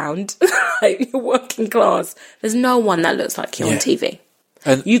little bit round, like, you're working class. There's no one that looks like you on TV.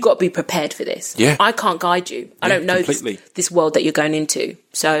 And you got to be prepared for this. I can't guide you. I don't know this world that you're going into,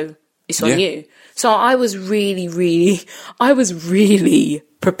 so it's on you. So I was really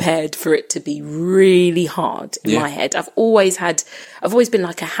prepared for it to be really hard in my head. I've always been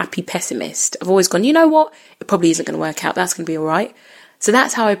like a happy pessimist. I've always gone, you know what? It probably isn't going to work out. That's going to be all right. So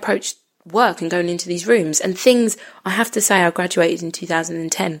that's how I approached work and going into these rooms. And things, I have to say, I graduated in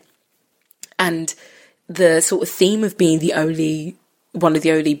 2010. And the sort of theme of being one of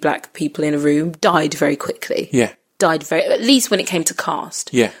the only black people in a room died very quickly. At least when it came to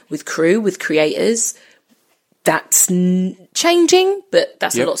cast. With crew, with creators, that's changing, but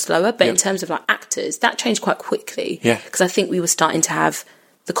that's a lot slower. But in terms of like actors, that changed quite quickly. Because I think we were starting to have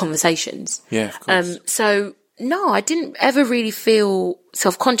the conversations. Of course. So no, I didn't ever really feel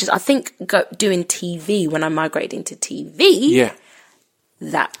self-conscious. I think doing TV, when I migrated into TV,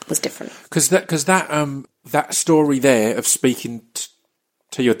 that was different. Because that story there of speaking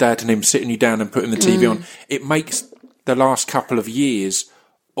to your dad and him sitting you down and putting the TV on, it makes the last couple of years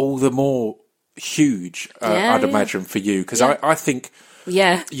all the more huge, I'd imagine, for you. Because I think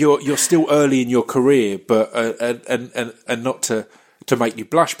you're still early in your career, but and not to make you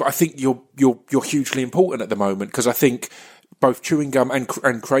blush, but I think you're hugely important at the moment, because I think both Chewing Gum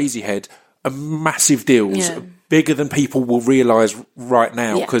and Crazy Head are massive deals, bigger than people will realise right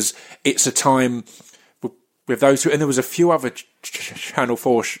now, because it's a time with those two, and there was a few other Channel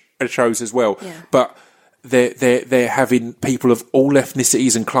 4 shows as well, but they're having people of all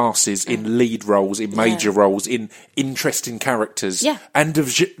ethnicities and classes in lead roles, in major roles, in interesting characters, and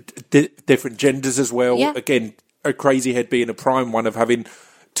of different genders as well. Again, a Crazy Head being a prime one of having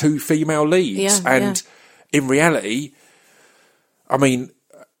 2 female leads, and in reality, I mean,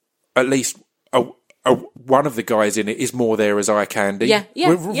 at least one of the guys in it is more there as eye candy,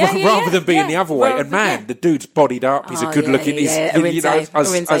 rather than being the other way. And man, the dude's bodied up. He's a good-looking.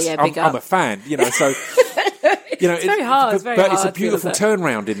 I'm a fan, you know. So you know, it's very hard. It's very but hard, it's a beautiful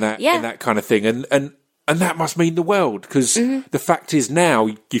turnaround in that kind of thing, and that must mean the world, because the fact is now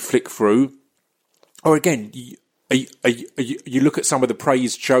you flick through, or again. You look at some of the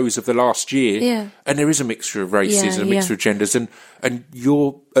praised shows of the last year, and there is a mixture of races and a mixture of genders, and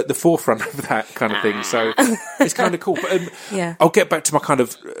you're at the forefront of that kind of thing. So it's kind of cool. But I'll get back to my kind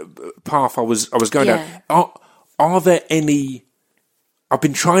of path I was going down. Are there any? I've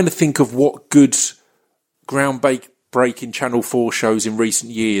been trying to think of what good groundbreaking Channel 4 shows in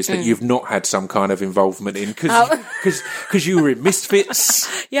recent years that you've not had some kind of involvement in, because you were in Misfits,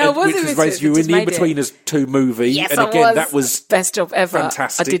 I was in Misfits. You were in the In-Betweeners 2 movie, and again that was best job ever.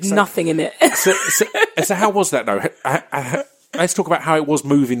 Fantastic. I did nothing in it. So how was that though? Let's talk about how it was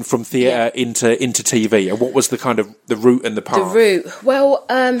moving from theatre into TV, and what was the kind of the route and the path. The route, well,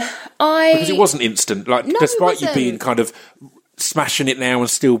 because it wasn't instant. Like, despite you being kind of smashing it now and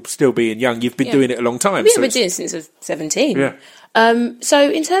still being young. You've been doing it a long time. I've been doing it since I was 17. Yeah. So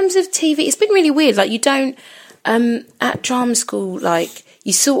in terms of TV, it's been really weird. Like, you don't at drama school, like,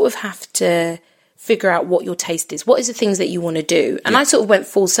 you sort of have to figure out what your taste is. What is the things that you want to do? And I sort of went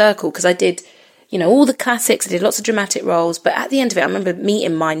full circle because I did, you know, all the classics. I did lots of dramatic roles. But at the end of it, I remember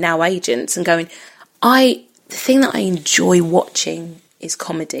meeting my now agents and going, the thing that I enjoy watching is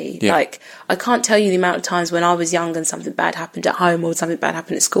comedy. Yeah. Like, I can't tell you the amount of times when I was young and something bad happened at home or something bad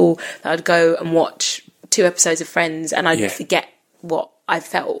happened at school that I'd go and watch 2 episodes of Friends and I'd forget what I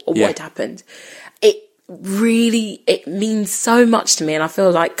felt or what had happened. It means so much to me, and I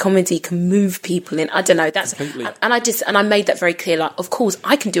feel like comedy can move people in. I don't know, that's completely. And I made that very clear. Like, of course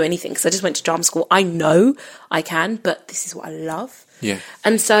I can do anything because I just went to drama school. I know I can, but this is what I love. Yeah.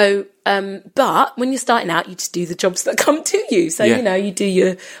 And so, but when you're starting out, you just do the jobs that come to you. So, you know, you do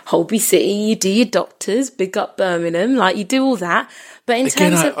your Holby City, you do your Doctors, Big Up Birmingham, like, you do all that. But in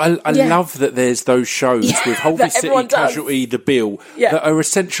terms of... I love that there's those shows with Holby City, Casualty, The Bill, that are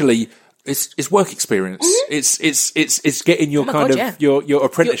essentially... It's work experience. Mm-hmm. It's getting your your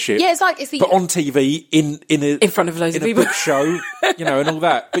apprenticeship. It's like it's the but on TV in front of loads of people, a book show, you know, and all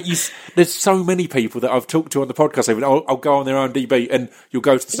that. But there's so many people that I've talked to on the podcast. Even I'll go on their IMDb and you'll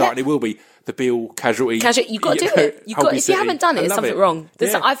go to the site and it will be The Bill, Casualty. You've got to do it. If you haven't done it, it's something wrong.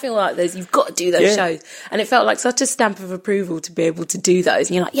 I feel like you've got to do those shows, and it felt like such a stamp of approval to be able to do those.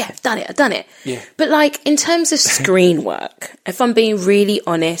 And you're like, I've done it. Yeah. But like in terms of screen work, if I'm being really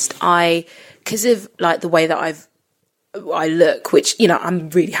honest, because of like the way that I look, which, you know, I'm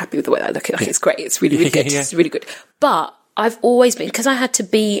really happy with the way that I look. Like, it's great. It's really, really good. It's really good. But I've always been, because I had to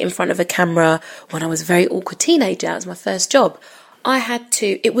be in front of a camera when I was a very awkward teenager. That was my first job.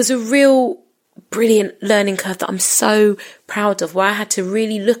 It was a real brilliant learning curve that I'm so proud of, where I had to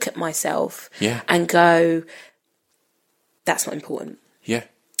really look at myself and go, that's not important. Yeah.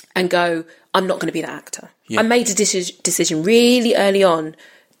 And go, I'm not going to be that actor. Yeah. I made a decision really early on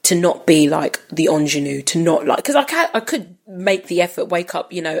to not be like the ingenue, to not like, because I could make the effort, wake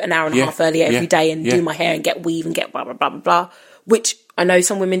up, you know, an hour and a half earlier every day and do my hair and get weave and get blah, blah, blah, blah, blah, which I know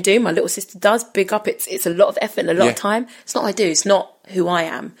some women do. My little sister does. Big up. It's a lot of effort and a lot of time. It's not what I do. It's not who I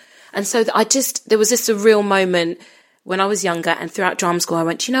am. And so there was just a real moment when I was younger and throughout drama school, I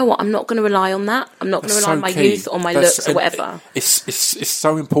went, you know what? I'm not going to rely on that. I'm not going to rely on my youth or my looks or whatever. It's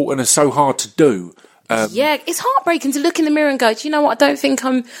so important and so hard to do. It's heartbreaking to look in the mirror and go, do you know what? I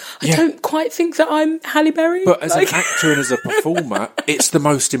don't quite think that I'm Halle Berry. But as an actor and as a performer, it's the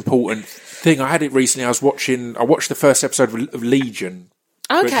most important thing. I had it recently. I watched the first episode of Legion.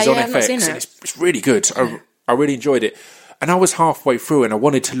 Okay, which is on FX, I've not seen it. It's really good. I really enjoyed it. And I was halfway through and I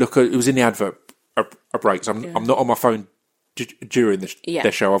wanted to look at, it was in the advert breaks. I'm not on my phone during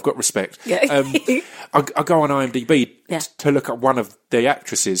the show. I've got respect. Yeah. I go on IMDb to look at one of the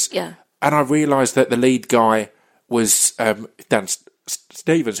actresses. Yeah. And I realised that the lead guy was Dan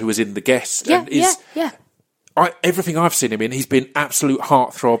Stevens, who was in The Guest. Everything I've seen him in, he's been absolute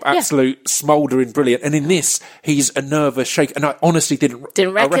heartthrob, absolute smouldering brilliant. And in this, he's a nervous shake. And I honestly didn't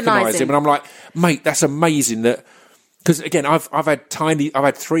recognise him. And I'm like, mate, that's amazing that... Because again, I've had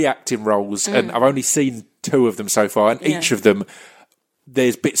 3 acting roles and I've only seen 2 of them so far. And each of them...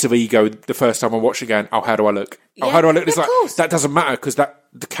 There's bits of ego the first time I watch it going, oh, how do I look? Oh, how do I look? It's like, that doesn't matter because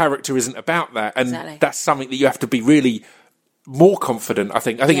the character isn't about that. And that's something that you have to be really more confident, I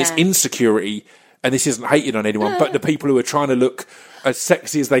think. I think it's insecurity, and this isn't hating on anyone, but the people who are trying to look as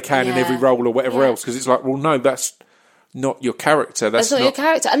sexy as they can in every role or whatever else, because it's like, well, no, that's not your character. That's not your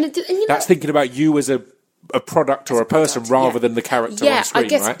character. And you know, that's thinking about you as a product or a person rather than the character on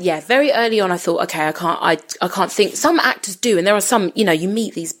screen, right? Yeah, very early on I thought, okay, I can't think. Some actors do, and there are some, you know, you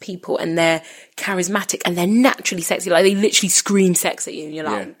meet these people and they're charismatic and they're naturally sexy, like they literally scream sex at you and you're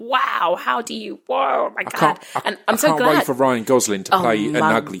like, wow, how do you, whoa, my God. I'm so glad. I can't wait for Ryan Gosling to play an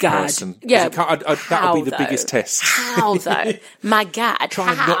ugly person. Yeah. That'll be the biggest test. How though? My God. Try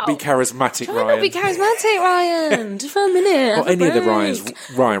and not be charismatic, Ryan. Try not be charismatic, Ryan. Just for a minute. Or any of the Ryans.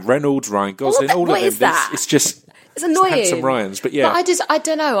 Ryan Reynolds, Ryan Gosling, all of them. What is that? It's just... It's annoying. Handsome Ryans, but yeah. But I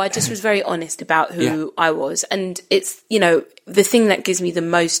don't know. I just was very honest about who I was. And it's, you know, the thing that gives me the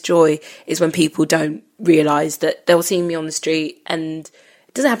most joy is when people don't realise that they'll see me on the street, and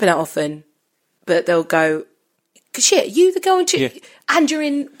it doesn't happen that often, but they'll go, shit, you the girl in and you're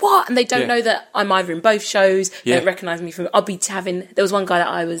in what? And they don't know that I'm either in both shows. They don't recognise me from, there was one guy that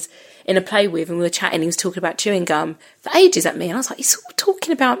I was in a play with and we were chatting, he was talking about chewing gum for ages at me, and I was like, he's sort of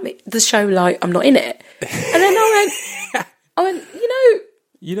talking about the show like I'm not in it. And then I went,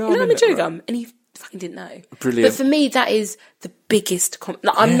 you know I'm in chewing gum, and he fucking didn't know. Brilliant. But for me, that is the biggest...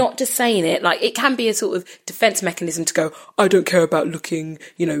 I'm not just saying it. Like, it can be a sort of defence mechanism to go, I don't care about looking,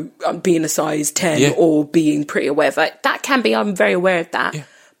 being a size 10 or being pretty or whatever. That can be, I'm very aware of that. Yeah.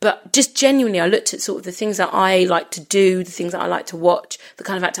 But just genuinely, I looked at sort of the things that I like to do, the things that I like to watch, the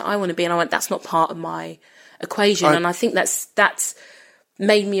kind of actor I want to be, and I went, that's not part of my equation. And I think that's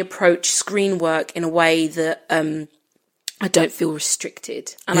made me approach screen work in a way that I don't feel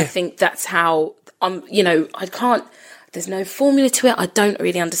restricted. And I think that's how I can't, there's no formula to it. I don't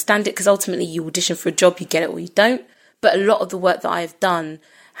really understand it because ultimately you audition for a job, you get it or you don't. But a lot of the work that I've done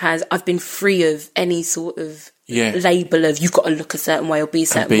I've been free of any sort of label of you've got to look a certain way or be a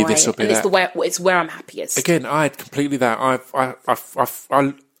certain way. This or be and that. It's where I'm happiest. Again, I had completely that.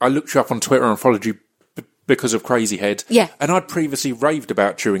 I looked you up on Twitter and followed you because of Crazy Head. Yeah. And I'd previously raved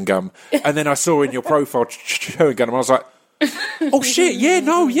about chewing gum. And then I saw in your profile chewing gum and I was like, oh shit,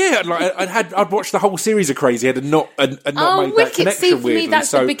 Like I'd watched the whole series of Crazy Head and not made that connection. See, for weirdly. me,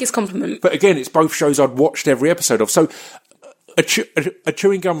 that's the biggest compliment. But again, it's both shows I'd watched every episode of. So a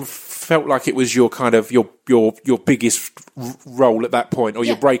chewing gum felt like it was your kind of your biggest role at that point, or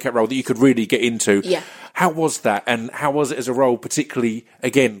your breakout role that you could really get into. Yeah. How was that, and how was it as a role, particularly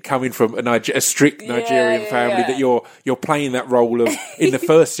again coming from a strict Nigerian family that you're playing that role of in the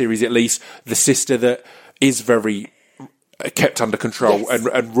first series at least, the sister that is very kept under control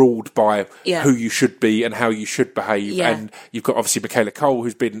and ruled by who you should be and how you should behave. And you've got obviously Michaela Cole,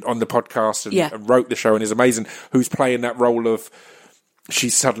 who's been on the podcast and wrote the show and is amazing, who's playing that role of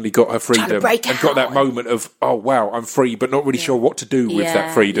she's suddenly got her freedom and got that moment of, oh wow, I'm free, but not really sure what to do with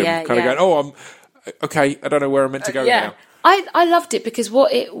that freedom. Going, oh, I'm okay, I don't know where I'm meant to go now. I loved it because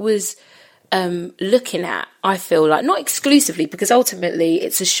what it was looking at, I feel like, not exclusively, because ultimately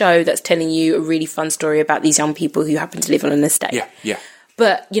it's a show that's telling you a really fun story about these young people who happen to live on an estate. Yeah.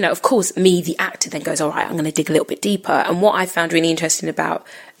 But, of course, me, the actor, then goes, all right, I'm going to dig a little bit deeper. And what I found really interesting about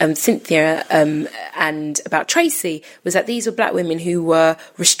Cynthia and about Tracy was that these were black women who were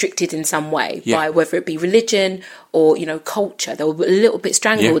restricted in some way by whether it be religion or, culture. They were a little bit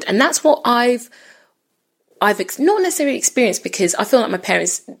strangled. And that's what I've not necessarily experienced, because I feel like my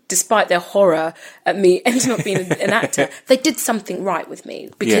parents, despite their horror at me ending up being an actor, they did something right with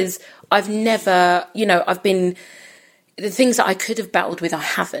me, because I've never, I've been... The things that I could have battled with, I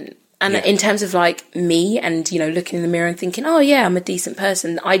haven't. And in terms of like me and, looking in the mirror and thinking, oh yeah, I'm a decent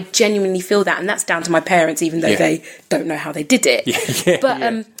person, I genuinely feel that. And that's down to my parents, even though they don't know how they did it.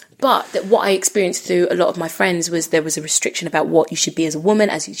 But what I experienced through a lot of my friends was there was a restriction about what you should be as a woman,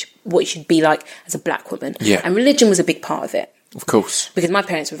 what you should be like as a black woman. Yeah. And religion was a big part of it. Of course. Because my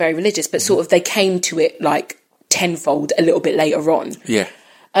parents were very religious, but sort of they came to it like tenfold a little bit later on. Yeah.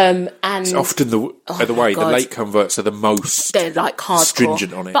 And it's often the way the late converts are the most, they're like hardcore,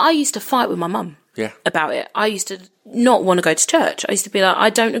 stringent on it. But I used to fight with my mum about it. I used to not want to go to church. I used to be like, I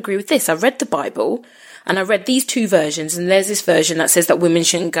don't agree with this. I read the Bible and I read these two versions, and there's this version that says that women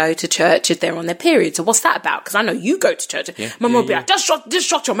shouldn't go to church if they're on their period. So what's that about? Because I know you go to church. My mum would be like, just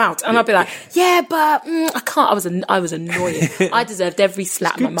shut your mouth. And I'd be like, but I can't. I was annoying. I deserved every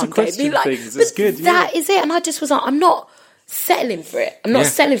slap my mum gave me. Like, it's good. That is it. And I just was like, I'm not settling for it. I'm not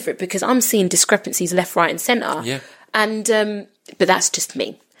settling for it, because I'm seeing discrepancies left, right and centre. Yeah. And but that's just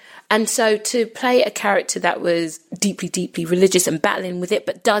me. And so to play a character that was deeply, deeply religious and battling with it,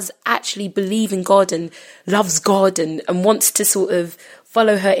 but does actually believe in God and loves God and wants to sort of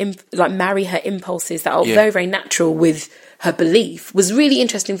follow her, marry her impulses that are very, very natural with her belief, was really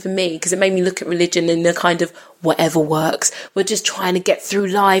interesting for me, because it made me look at religion in the kind of whatever works. We're just trying to get through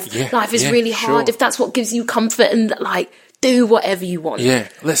life. Yeah. Life is really hard. If that's what gives you comfort, and do whatever you want. Yeah,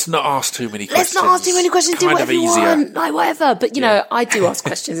 let's not ask too many questions. Do whatever you want. Like, whatever. But, I do ask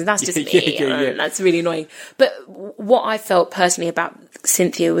questions, and that's just me. That's really annoying. But what I felt personally about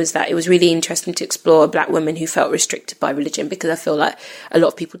Cynthia was that it was really interesting to explore a black woman who felt restricted by religion, because I feel like a lot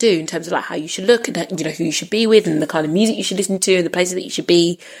of people do, in terms of like how you should look and, who you should be with and the kind of music you should listen to and the places that you should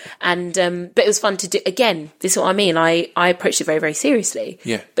be. And, but it was fun to do. Again, this is what I mean. I approached it very, very seriously.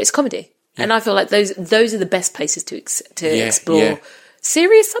 Yeah. But it's comedy. Yeah. And I feel like those are the best places to explore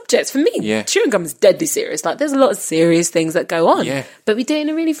serious subjects. For me, chewing gum is deadly serious. Like, there's a lot of serious things that go on, but we do it in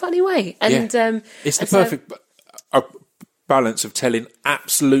a really funny way. And it's the perfect balance of telling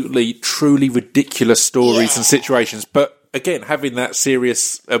absolutely, truly ridiculous stories and situations, but again, having that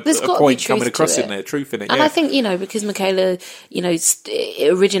serious point coming across in there, truth in it. And I think, because Michaela,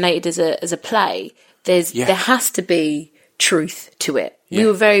 it originated as a play, there has to be truth to it. We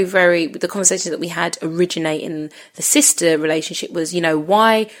were very, very, the conversation that we had originate in the sister relationship was,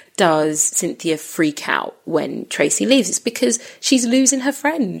 why does Cynthia freak out when Tracy leaves? It's because she's losing her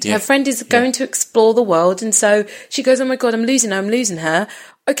friend. Her friend is going to explore the world. And so she goes, oh my God, I'm losing her.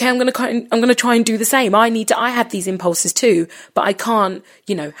 Okay, I'm going to try and do the same. I have these impulses too, but I can't,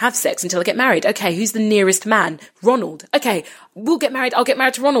 have sex until I get married. Okay, who's the nearest man? Ronald. Okay, we'll get married. I'll get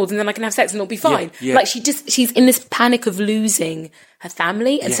married to Ronald and then I can have sex and it'll be fine. Like she's in this panic of losing her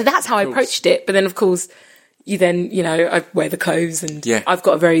family. And so that's how I approached it. But then of course, I wear the clothes and I've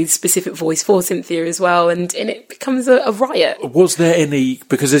got a very specific voice for Cynthia as well. And it becomes a riot. Was there any,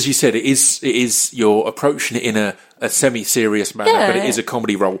 because as you said, it is you're approaching it in a semi-serious manner, but it is a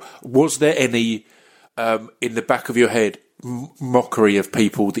comedy role. Was there any, in the back of your head, mockery of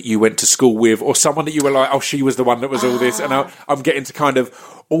people that you went to school with, or someone that you were like, oh, she was the one that was all this, and I'm getting to kind of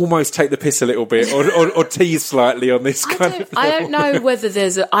almost take the piss a little bit, or tease slightly on this kind of film? I don't know whether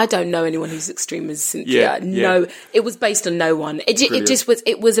I don't know anyone who's extreme as Cynthia. No, it was based on no one.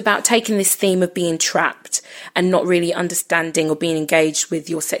 It was about taking this theme of being trapped and not really understanding or being engaged with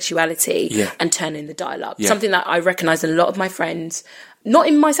your sexuality and turning the dial up. Something that I recognise in a lot of my friends. Not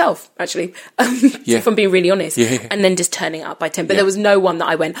in myself, actually, if I'm being really honest. And then just turning it up by 10. But there was no one that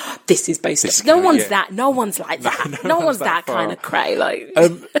I went, oh, this is based on. No one's that. No one's like that. No one's that kind of cray. Like.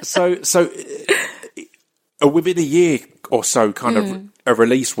 So within a year or so, kind of a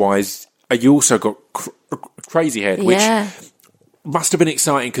release-wise, you also got Crazy Head, which must have been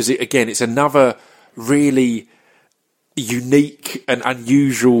exciting because, it's another really unique and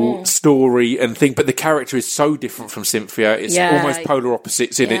unusual story and thing, but the character is so different from Cynthia. It's almost polar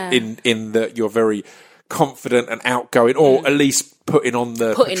opposites in that you're very confident and outgoing, or at least putting on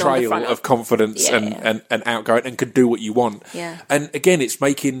the portrayal of confidence and outgoing, and can do what you want. And again, it's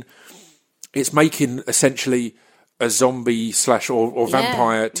making essentially a zombie / or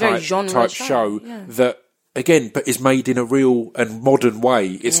vampire type show that. Again, but is made in a real and modern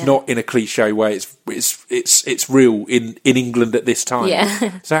way. It's not in a cliche way. It's real in England at this time.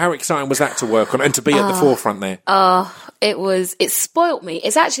 So how exciting was that to work on and to be at the forefront there? It spoilt me.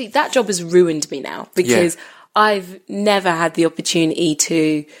 It's actually, that job has ruined me now because I've never had the opportunity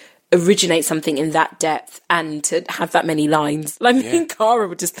to originate something in that depth and to have that many lines. Like me and Cara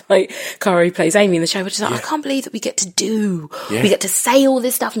were just like, Cara who plays Amy in the show, we're just like, I can't believe that we get to say all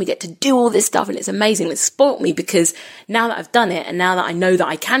this stuff and we get to do all this stuff, and it's amazing. It's spoilt me because now that I've done it and now that I know that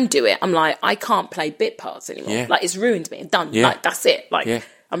I can do it, I'm like, I can't play bit parts anymore. Like, it's ruined me. I'm done. Like, that's it. Like,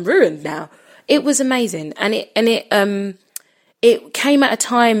 I'm ruined now. It was amazing. And it came at a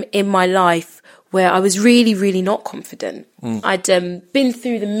time in my life where I was really, really not confident. I'd been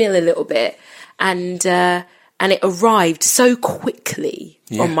through the mill a little bit, and it arrived so quickly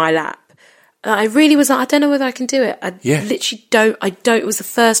on my lap. I really was like, I don't know whether I can do it. I literally don't. It was the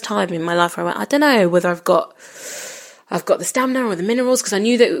first time in my life where I went, I don't know whether I've got the stamina or the minerals, because I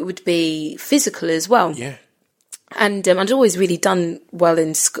knew that it would be physical as well. And I'd always really done well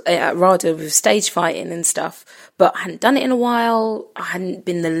at RADA with stage fighting and stuff, but I hadn't done it in a while. I hadn't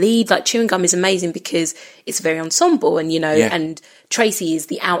been the lead. Like, Chewing Gum is amazing because it's very ensemble, and and Tracy is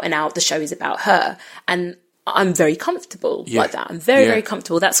the out and out. The show is about her, and I'm very comfortable like that. I'm very, very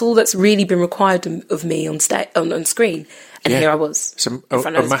comfortable. That's all that's really been required of me on screen. And here I was. It's a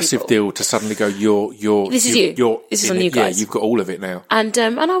massive deal to suddenly go, this is you. This is on you guys. Yeah, you've got all of it now. And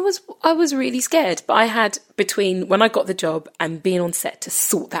I was really scared, but I had, between when I got the job and being on set, to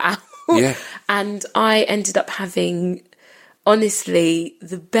sort that out. And I ended up having, honestly,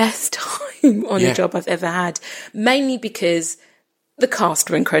 the best time on a job I've ever had, mainly because the cast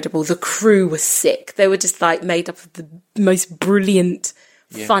were incredible. The crew was sick. They were just like made up of the most brilliant,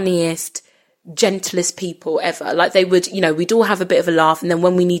 funniest, gentlest people ever. Like, they would, we'd all have a bit of a laugh, and then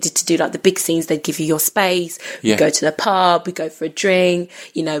when we needed to do like the big scenes, they'd give you your space. We'd go to the pub, we'd go for a drink,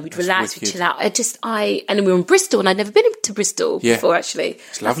 we'd relax, we'd chill out. And then we were in Bristol, and I'd never been to Bristol before, actually.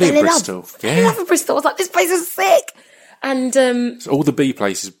 It's lovely in Bristol. I love Bristol. I was like, this place is sick. And so all the B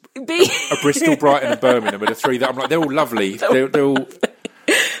places are Bristol, Brighton and Birmingham are the three that I'm like, they're all lovely. They're all,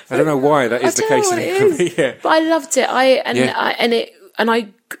 I don't know why that is the case. But I loved it.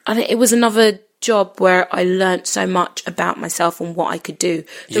 It was another job where I learnt so much about myself and what I could do.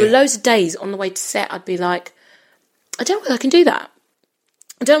 There were loads of days on the way to set, I'd be like, I don't know whether I can do that.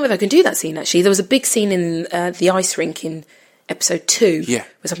 I don't know whether I can do that scene, actually. There was a big scene in the ice rink in episode 2 where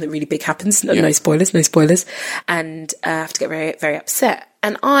something really big happens. No spoilers. And I have to get very, very upset.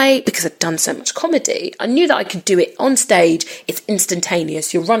 And because I'd done so much comedy, I knew that I could do it on stage. It's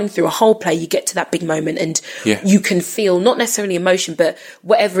instantaneous. You're running through a whole play. You get to that big moment and you can feel not necessarily emotion, but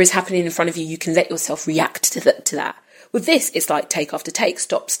whatever is happening in front of you, you can let yourself react to that. With this, it's like take after take,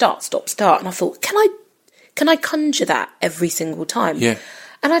 stop, start, stop, start. And I thought, can I conjure that every single time? Yeah.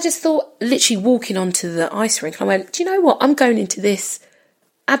 And I just thought, literally walking onto the ice rink, I went, do you know what? I'm going into this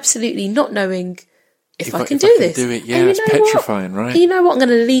absolutely not knowing if I can do this. Do it, yeah, it's petrifying, right? You know what? I'm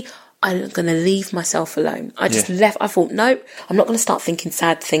going to leave myself alone. I just left. I thought, no, I'm not going to start thinking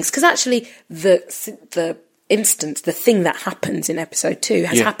sad things. Because actually, the instance, the thing that happens in episode 2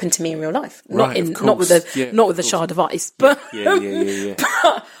 has happened to me in real life. Not with the shard of ice. But,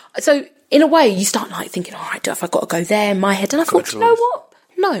 but so in a way, you start like thinking, all right, have I got to go there in my head? And I thought, you know what?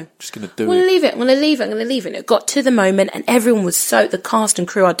 No. Just going to do it. I'm going to leave it. And it got to the moment and everyone was the cast and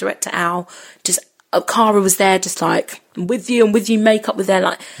crew, our director Al, just, Cara was there just like, I'm with you, makeup was there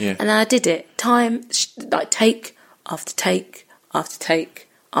like, and I did it. Like take after take after take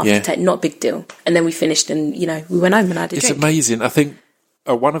after take, not a big deal. And then we finished and, we went home and I had a drink. It's amazing. I think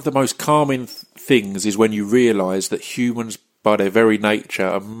one of the most calming things is when you realise that humans, by their very nature,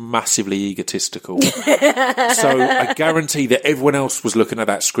 are massively egotistical. So I guarantee that everyone else was looking at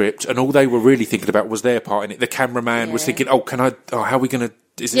that script and all they were really thinking about was their part in it. The cameraman was thinking, how are we going to,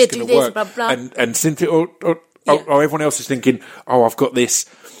 is this going to work? Blah, blah. And Cynthia, or everyone else is thinking, I've got this.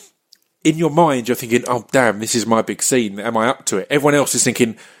 In your mind, you're thinking, oh, damn, this is my big scene. Am I up to it? Everyone else is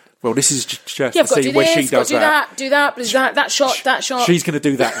thinking, well, this is just the scene where she does that. Do that shot. She's going to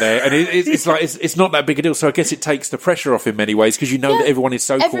do that there. And it's like, it's not that big a deal. So I guess it takes the pressure off in many ways because that everyone is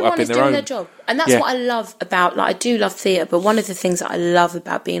so caught up in their own. Their job. And that's what I love about, I do love theatre, but one of the things that I love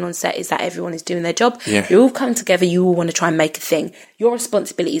about being on set is that everyone is doing their job. Yeah. You all come together, you all want to try and make a thing. Your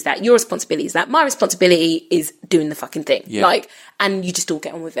responsibility is that. Your responsibility is that. My responsibility is doing the fucking thing. Yeah. And you just all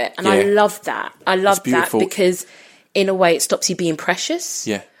get on with it. And I love that. I love that because in a way it stops you being precious.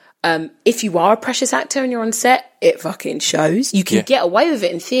 Yeah. If you are a precious actor and you're on set, it fucking shows. You can get away with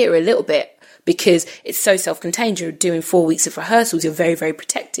it in theatre a little bit because it's so self-contained. You're doing 4 weeks of rehearsals. You're very, very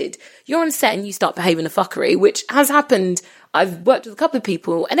protected. You're on set and you start behaving a fuckery, which has happened. I've worked with a couple of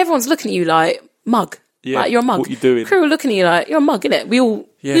people and everyone's looking at you like, mug. Yeah, like, you're a mug. What you doing? Crew are looking at you like, you're a mug, innit? We all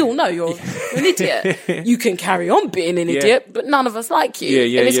know you're an idiot. You can carry on being an idiot, but none of us like you.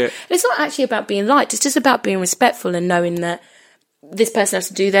 It's not actually about being liked. It's just about being respectful and knowing that this person has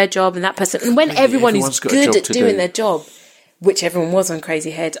to do their job and that person. And when everyone is good at doing their job, which everyone was on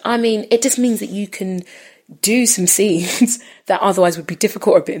Crazy Head, I mean, it just means that you can do some scenes that otherwise would be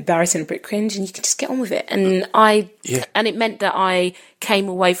difficult or a bit embarrassing, a bit cringe, and you can just get on with it. And and it meant that I came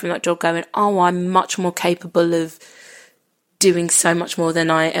away from that job going, I'm much more capable of doing so much more than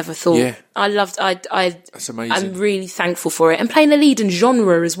I ever thought. Yeah. That's amazing. I'm really thankful for it. And playing a lead in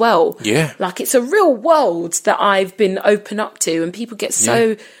genre as well. Yeah. Like, it's a real world that I've been open up to and people get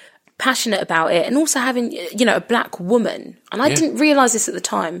so passionate about it. And also having, a black woman. And I didn't realise this at the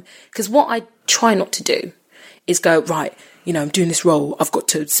time because what I try not to do is go, right, I'm doing this role. I've got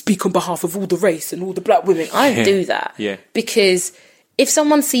to speak on behalf of all the race and all the black women. I don't do that. Yeah. Because if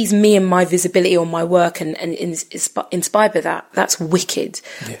someone sees me and my visibility on my work and is inspired by that, that's wicked.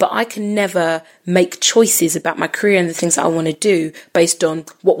 Yeah. But I can never make choices about my career and the things that I want to do based on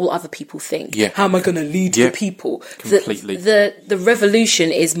what will other people think. Yeah. How am I going to lead the people? Completely. The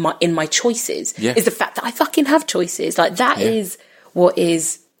revolution is in my choices. Yeah. Is the fact that I fucking have choices. Like that is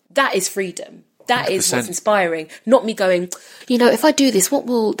freedom. That 100%. Is what's inspiring. Not me going, if I do this, what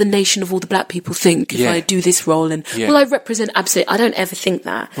will the nation of all the black people think if I do this role? And will I represent absolutely? I don't ever think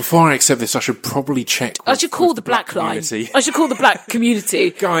that. Before I accept this, I should probably check. I should call the black line. I should call the black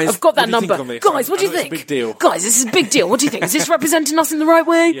community. Guys, I've got that number. Guys, what do you think? It's a big deal. Guys, this is a big deal. What do you think? Is this representing us in the right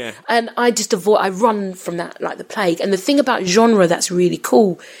way? Yeah. And I just I run from that like the plague. And the thing about genre that's really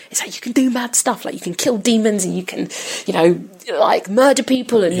cool is that you can do mad stuff. Like you can kill demons and you can, like murder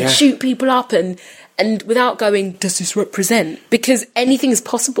people and shoot people up and without going, does this represent? Because anything is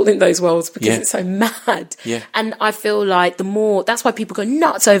possible in those worlds because it's so mad. Yeah. And I feel like that's why people go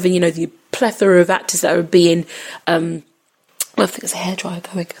nuts over, the plethora of actors that are being, I think it's a hairdryer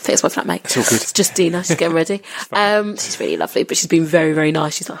going. I think it's my flatmate. It's all good. It's just Dina. She's getting ready. She's really lovely, but she's been very, very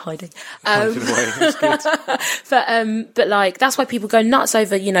nice. She's not hiding. It's good. But like, that's why people go nuts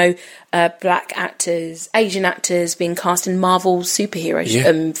over, black actors, Asian actors being cast in Marvel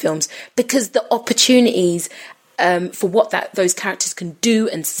superhero films because the opportunities for what those characters can do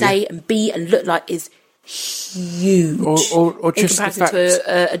and say and be and look like is huge. Or just in comparison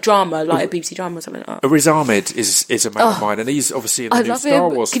to a drama like a BBC drama or something like that. Riz Ahmed is a mate of mine, and he's obviously in the new Star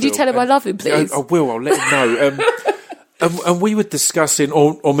Wars Could you tell him I love him, please? I will. I'll let him know. And we were discussing,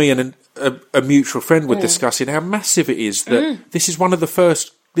 or me and a mutual friend were discussing how massive it is that this is one of the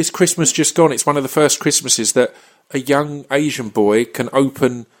first. This Christmas just gone, it's one of the first Christmases that a young Asian boy can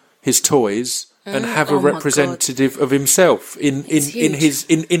open his toys and have a representative of himself in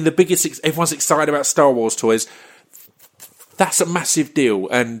the biggest. Everyone's excited about Star Wars toys. That's a massive deal,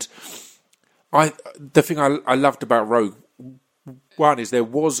 and the thing I loved about Rogue One is there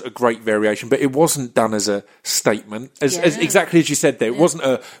was a great variation, but it wasn't done as a statement, as exactly as you said there. It wasn't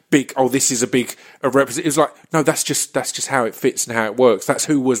a big, this is a represent. It was like, no, that's just how it fits and how it works. That's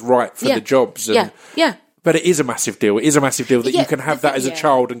who was right for the jobs. And, But it is a massive deal. It is a massive deal that you can have that as a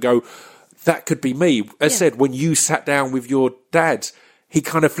child and go, that could be me. As said, when you sat down with your dad, he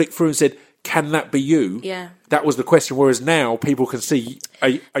kind of flicked through and said, can that be you? Yeah. That was the question. Whereas now people can see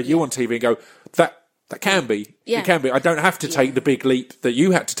you on TV and go, that can be. Yeah. It can be. I don't have to take the big leap that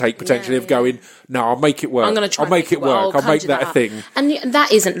you had to take potentially of going, no, I'll make it work. I'm going to try I'll make it work. I'll make that a thing. And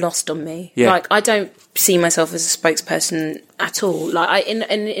that isn't lost on me. Yeah. Like, I don't see myself as a spokesperson at all. Like,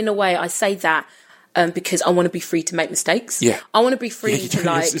 in a way, I say that because I want to be free to make mistakes. Yeah. I want to be free to,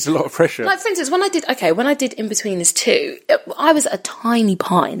 like... It's a lot of pressure. Like, for instance, when I did In-Betweeners 2, I was a tiny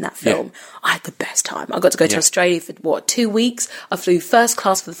part in that film. Yeah. I had the best time. I got to go to Australia for, 2 weeks? I flew first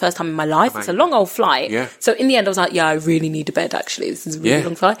class for the first time in my life. Amazing. It's a long old flight. Yeah. So in the end, I was like, I really need a bed, actually. This is a really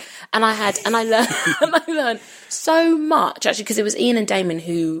long flight. And I learned so much, actually, because it was Ian and Damon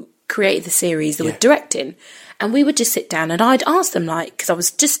who created the series that were directing. And we would just sit down and I'd ask them, like, because I was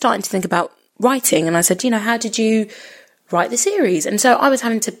just starting to think about writing, and I said, how did you write the series? And so I was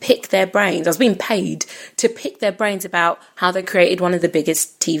having to pick their brains. I was being paid to pick their brains about how they created one of the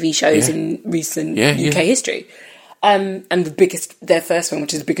biggest TV shows in recent UK history. And their first one,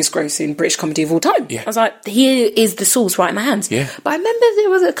 which is the biggest grossing British comedy of all time. Yeah. I was like, here is the source right in my hands. Yeah. But I remember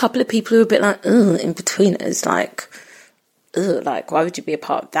there was a couple of people who were a bit like, In-Betweeners, like, why would you be a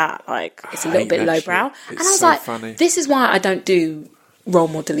part of that? Like, it's a little bit lowbrow. And I was so like, funny. This is why I don't do role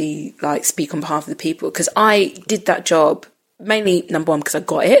modelly, like, speak on behalf of the people, because I did that job mainly, number one, because I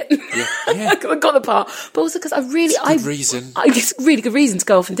got it. I got the part, but also because it's a really good reason to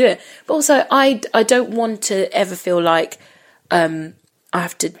go off and do it. But also, I don't want to ever feel like I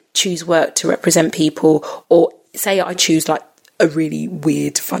have to choose work to represent people, or say I choose like a really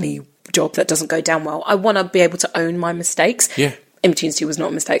weird, funny job that doesn't go down well. I want to be able to own my mistakes. Yeah. In-Betweeners 2 was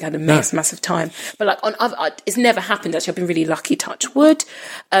not a mistake. I had a massive time. But like it's never happened, actually. I've been really lucky, touch wood.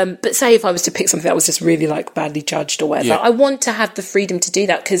 But say if I was to pick something that was just really like badly judged or whatever, I want to have the freedom to do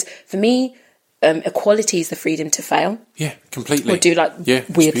that, because for me, equality is the freedom to fail. Yeah, completely. Or do like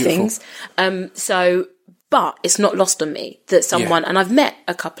weird things. But it's not lost on me that someone, and I've met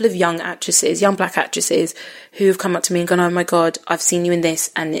a couple of young black actresses who have come up to me and gone, oh my God, I've seen you in this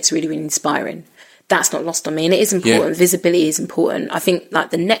and it's really, really inspiring. That's not lost on me, and it is important. Yeah. Visibility is important. I think like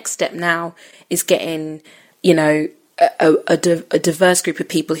the next step now is getting, a diverse group of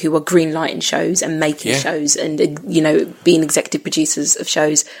people who are greenlighting shows and making shows, and being executive producers of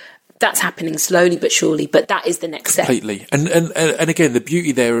shows. That's happening slowly but surely, but that is the next step. Completely. And again, the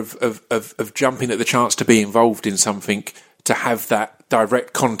beauty there of jumping at the chance to be involved in something, to have that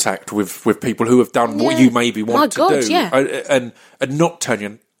direct contact with people who have done what you maybe want to do, and not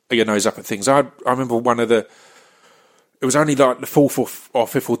turn your nose up at things. I remember it was only like the fourth or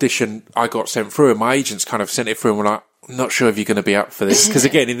fifth audition I got sent through, and my agents kind of sent it through and were like, I'm not sure if you're going to be up for this, because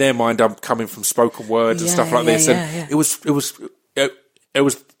again, in their mind, I'm coming from spoken word and stuff like this, and it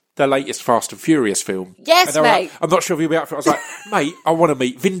was the latest Fast and Furious film. Yes, mate. Like, I'm not sure if you'll be up for it. I was like, mate, I want to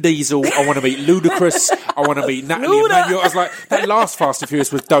meet Vin Diesel. I want to meet Ludacris. I want to meet Natalie Emmanuel. I was like, that last Fast and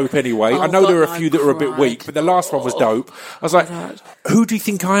Furious was dope anyway. I know there were a few that were a bit weak, but the last one was dope. I was like, who do you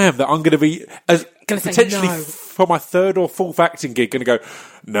think I am that I'm going to be potentially for my third or fourth acting gig going to go,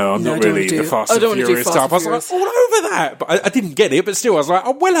 no, I'm not really the Fast and Furious type. I was like, all over that. But I didn't get it, but still, I was like,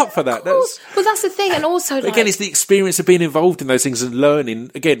 I'm well up for that. Well, that's the thing. And also, again, it's the experience of being involved in those things and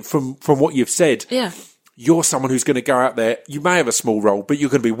learning, again, from what you've said. Yeah. You're someone who's going to go out there. You may have a small role, but you're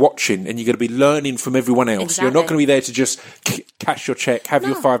going to be watching and you're going to be learning from everyone else. Exactly. You're not going to be there to just cash your check, have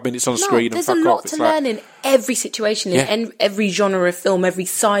your 5 minutes on screen and fuck off. There's a lot to learn in every situation, in every genre of film, every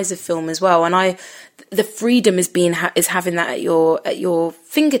size of film as well. And the freedom is having that at your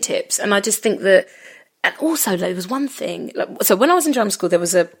fingertips. And I just think that, and also there was one thing. So when I was in drama school, there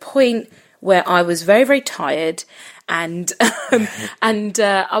was a point where I was very, very tired, and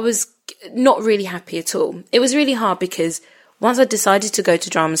I was not really happy at all. It was really hard because once I decided to go to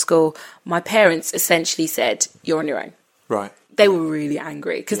drama school, my parents essentially said, "You're on your own." Right. They were really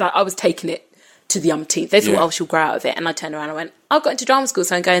angry because I was taking it to the umpteenth. They thought, "Oh, she'll grow out of it." And I turned around and went, "I got into drama school,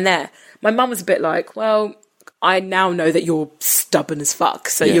 so I'm going there." My mum was a bit like, "Well, I now know that you're stubborn as fuck,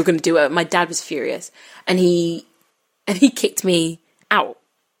 so you're going to do it." My dad was furious, and he kicked me out.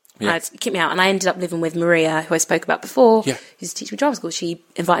 Yeah. Kicked me out, and I ended up living with Maria, who I spoke about before, Yeah. who's teaching me drama school. She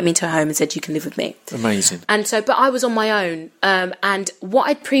invited me to her home and said, "You can live with me." Amazing. And so, but I was on my own. And what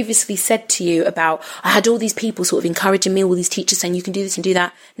I'd previously said to you about, I had all these people sort of encouraging me, all these teachers saying, you can do this and do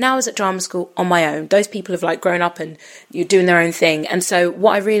that. Now I was at drama school on my own. Those people have like grown up and you're doing their own thing. And so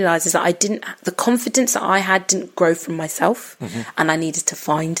what I realised is that the confidence that I had didn't grow from myself. And I needed to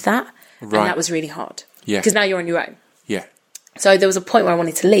find that. Right. And that was really hard. Yeah. Because now you're on your own. Yeah. So there was a point where I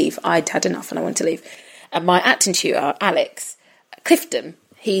wanted to leave. I'd had enough and I wanted to leave. And my acting tutor, Alex Clifton,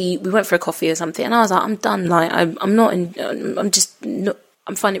 we went for a coffee or something, and I was like, I'm done. Like, I'm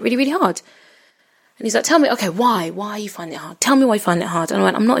finding it really, really hard. And he's like, tell me, okay, why? Why are you finding it hard? Tell me why you find it hard. And I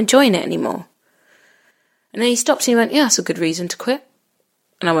went, I'm not enjoying it anymore. And then he stopped and he went, yeah, that's a good reason to quit.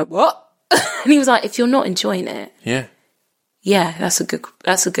 And I went, what? And he was like, if you're not enjoying it, yeah, that's a good,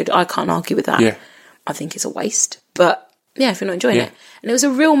 I can't argue with that. Yeah. I think it's a waste. But yeah, if you're not enjoying it. And it was a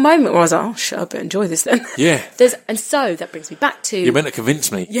real moment where I was like, oh shit, I better enjoy this then. Yeah. And so that brings me back to... You're meant to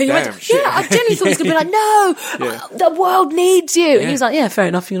convince me. Yeah, Damn, shit. I genuinely thought he was going to be like, no, the world needs you. And he was like, yeah, fair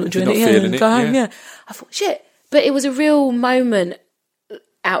enough, you're not enjoying You're not it. feeling it, Go home, yeah. I thought, shit. But it was a real moment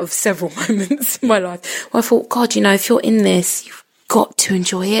out of several moments in my life where I thought, God, if you're in this, you've got to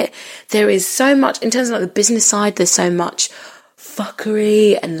enjoy it. There is so much, in terms of like the business side, there's so much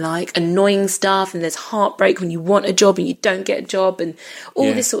fuckery and like annoying stuff, and there's heartbreak when you want a job and you don't get a job, and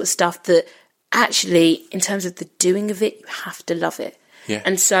all this sort of stuff that actually, in terms of the doing of it, you have to love it. Yeah.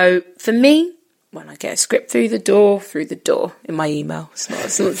 And so for me, when I get a script through the door in my email, it's not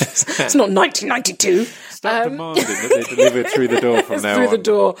 1992. Stop demanding that they deliver through the door from now on. Through the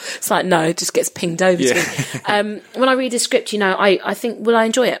door. It's like, no, it just gets pinged over to me. When I read a script, I think, will I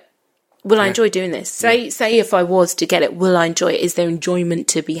enjoy it? Will I enjoy doing this? Say if I was to get it, will I enjoy it? Is there enjoyment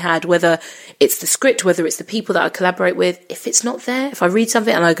to be had? Whether it's the script, whether it's the people that I collaborate with. If it's not there, if I read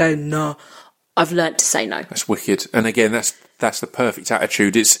something and I go, no, I've learnt to say no. That's wicked. And again, that's the perfect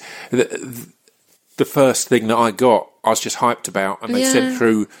attitude. It's the first thing that I got, I was just hyped about, and they sent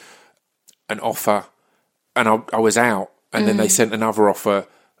through an offer, and I was out, and then they sent another offer,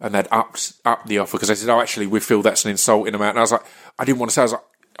 and they'd upped the offer because they said, oh, actually, we feel that's an insulting amount. And I was like, I didn't want to say, I was like,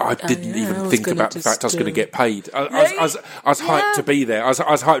 I didn't even think about the fact I was going to get paid. I was hyped to be there. I was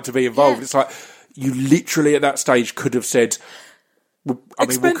hyped to be involved. Yeah. It's like, you literally at that stage could have said, we'll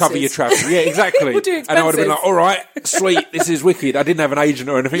cover your travel. Yeah, exactly. We'll do and I would have been like, all right, sweet, this is wicked. I didn't have an agent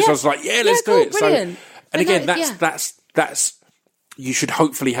or anything, so I was like, let's do it. Brilliant. So, and again, that's you should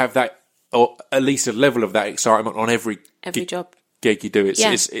hopefully have that, or at least a level of that excitement on every job gig you do. It's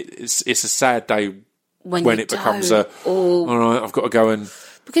a sad day when it becomes all right, I've got to go and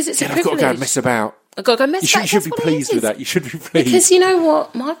because it's a I've privilege. got to go and mess about. I've got to go mess about. You should be pleased with that. You should be pleased. Because you know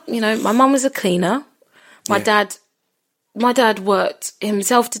what? My mum was a cleaner. My dad worked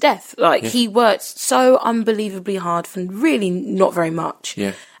himself to death. Like, he worked so unbelievably hard for really not very much.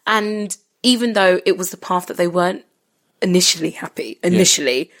 Yeah. And even though it was the path that they weren't initially happy,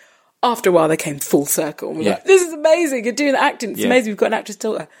 after a while they came full circle. And we're like, this is amazing. You're doing acting. It's amazing. We've got an actress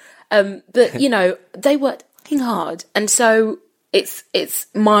daughter. But, they worked hard. And so it's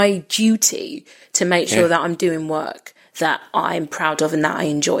my duty to make sure that I'm doing work that I'm proud of and that I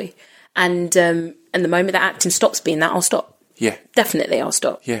enjoy. And the moment that acting stops being that, I'll stop. Yeah. Definitely, I'll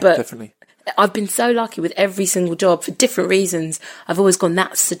stop. Yeah, but definitely. I've been so lucky with every single job for different reasons. I've always gone,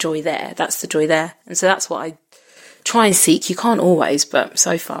 that's the joy there. That's the joy there. And so that's what I try and seek. You can't always, but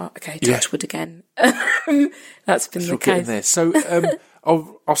so far, okay, touch wood again. That's been the case. There. So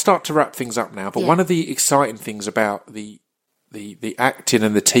I'll start to wrap things up now. But one of the exciting things about the acting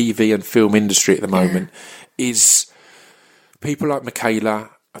and the TV and film industry at the moment is people like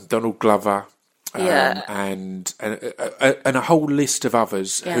Michaela and Donald Glover and a whole list of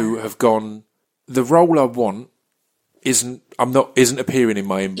others who have gone, the role I want isn't appearing in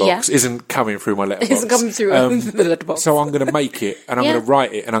my inbox, isn't coming through my letterbox. Isn't coming through the letterbox. So I'm going to make it, and I'm going to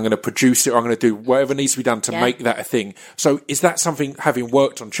write it, and I'm going to produce it, or I'm going to do whatever needs to be done to make that a thing. So is that something, having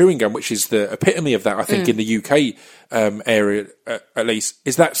worked on Chewing Gum, which is the epitome of that, I think, in the UK area at least,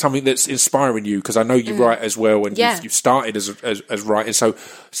 is that something that's inspiring you? Because I know you write as well, and you've started as writing. So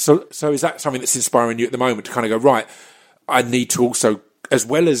is that something that's inspiring you at the moment to kind of go, right, I need to also, as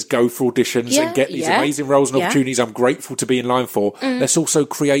well as go for auditions and get these amazing roles and opportunities I'm grateful to be in line for, let's also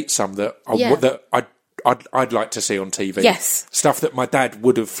create some that I'd like to see on TV. Yes. Stuff that my dad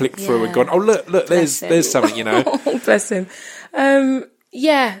would have flicked through and gone, oh, look, there's something, Oh, bless him. So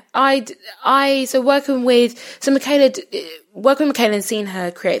working with Michaela and seeing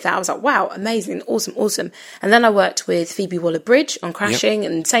her create that, I was like, wow, amazing, awesome. And then I worked with Phoebe Waller-Bridge on Crashing,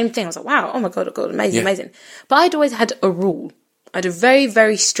 and same thing. I was like, wow, oh my God, amazing. But I'd always had a rule. I had a very,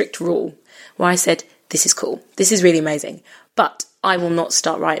 very strict rule where I said, this is cool. This is really amazing. But I will not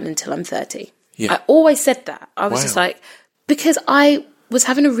start writing until I'm 30. Yeah. I always said that. I was just like, because I was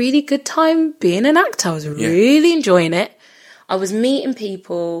having a really good time being an actor. I was really enjoying it. I was meeting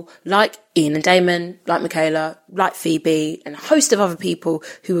people like Ian and Damon, like Michaela, like Phoebe, and a host of other people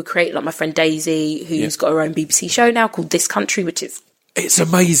who were creating, like my friend Daisy, who's got her own BBC show now called This Country, which is... It's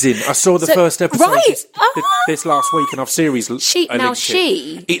amazing. I saw the first episode this last week, and I've series.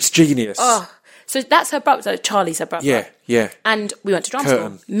 It's genius. Oh, so that's her brother. So Charlie's her brother. Yeah. And we went to drama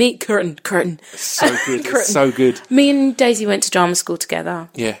school. Curtin. It's so good. It's so good. Me and Daisy went to drama school together.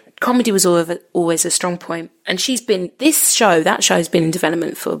 Yeah. Comedy was always a strong point. And that show's been in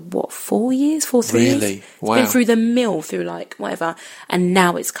development for, 4 years? 3 years? Really? Wow. It's been through the mill, through like whatever, and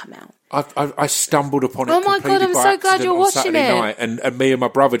now it's come out. I stumbled upon it. Oh my God, I'm so glad you're watching Saturday it. Night, and me and my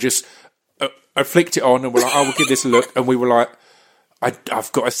brother just I flicked it on and we're like, oh, we'll give this a look. And we were like,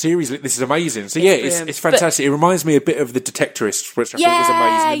 I've got a series. This is amazing. So yeah, it's fantastic. It reminds me a bit of The Detectorists, which I think was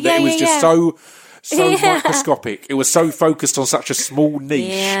amazing. It was just so microscopic. It was so focused on such a small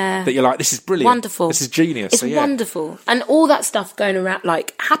niche that you're like, this is brilliant. Wonderful. This is genius. It's wonderful. And all that stuff going around,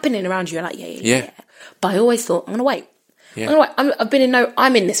 like happening around you, you're like, yeah. But I always thought, I'm going to wait. Yeah.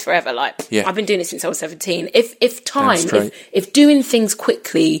 I'm in this forever. I've been doing it since I was 17. If doing things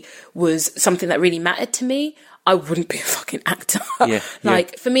quickly was something that really mattered to me, I wouldn't be a fucking actor.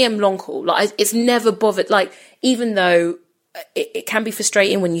 For me, I'm long haul. It's never bothered. Even though it can be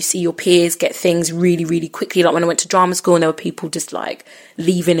frustrating when you see your peers get things really, really quickly. Like when I went to drama school and there were people just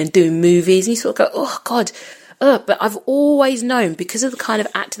leaving and doing movies, and you sort of go, oh God. But I've always known, because of the kind of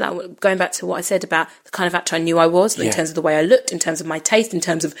actor that, going back to what I said about the kind of actor I knew I was, in terms of the way I looked, in terms of my taste, in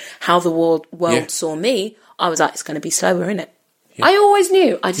terms of how the world saw me, I was like, it's going to be slower, isn't it? Yeah. I always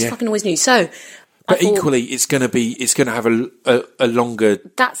knew. I just fucking always knew. So, but equally, it's going to have a longer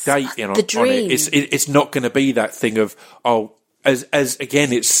date on it. It's not going to be that thing of, as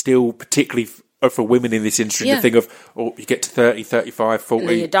again, it's still particularly for women in this industry, the thing of, you get to 30, 35, 40.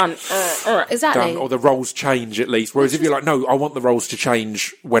 And you're done. Exactly. Done, or the roles change at least. Whereas if you're like, no, I want the roles to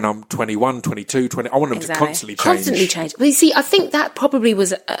change when I'm 21, 22, 20. I want them to constantly change. Constantly change. But you see, I think that probably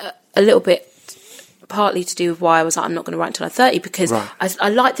was a little bit partly to do with why I was like, I'm not going to write until I'm 30, because I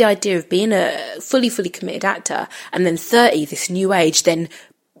like the idea of being a fully committed actor, and then 30, this new age, then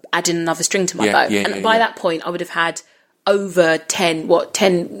adding another string to my bow. And by that point, I would have had over 13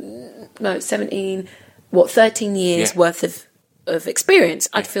 years worth of experience.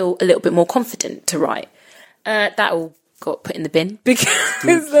 I'd feel a little bit more confident to write. That all got put in the bin, because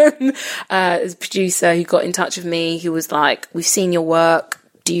there's a producer who got in touch with me who was like, we've seen your work.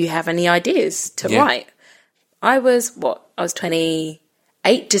 Do you have any ideas to write? I was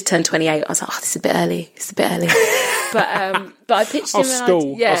 28, just turned 28. I was like, oh, this is a bit early. But I pitched him an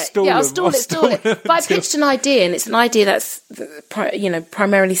idea. I'll stall it. But I pitched an idea, and it's an idea that's,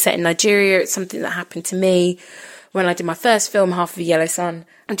 primarily set in Nigeria. It's something that happened to me when I did my first film, Half of a Yellow Sun,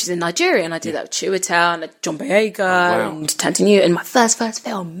 which is in Nigeria, and I did that with Chiwetel and John Boyega and Tanti Newton. My first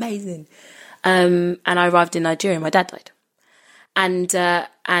film, amazing. And I arrived in Nigeria, and my dad died. And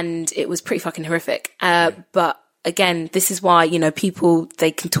it was pretty fucking horrific. But again, this is why, people,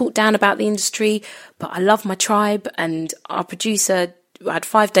 they can talk down about the industry, but I love my tribe. And our producer had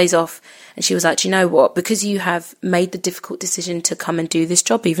 5 days off, and she was like, do you know what? Because you have made the difficult decision to come and do this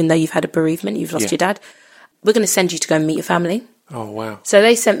job, even though you've had a bereavement, you've lost your dad, we're going to send you to go and meet your family. Oh, wow. So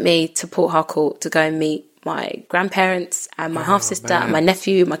they sent me to Port Harcourt to go and meet my grandparents and my half-sister and my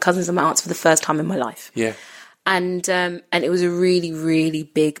nephew, my cousins and my aunts for the first time in my life. Yeah. And it was a really, really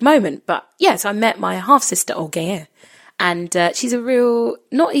big moment. But yes, I met my half-sister, Olga, and she's a real,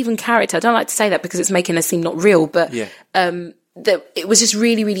 not even character. I don't like to say that because it's making her seem not real, but it was just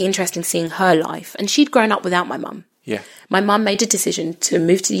really, really interesting seeing her life. And she'd grown up without my mum. Yeah. My mum made a decision to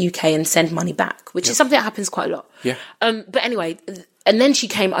move to the UK and send money back, which is something that happens quite a lot. Yeah. But anyway, and then she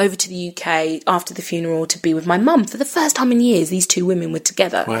came over to the UK after the funeral to be with my mum. For the first time in years, these two women were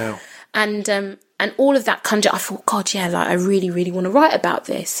together. Wow. And all of that conjured, I thought, God, I really, really want to write about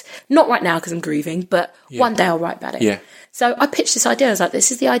this. Not right now because I'm grieving, but one day I'll write about it. Yeah. So I pitched this idea. I was like,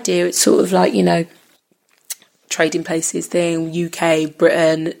 this is the idea. It's sort of like, trading places thing, UK,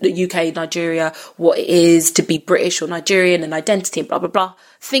 Britain, UK, Nigeria, what it is to be British or Nigerian and identity and blah, blah, blah.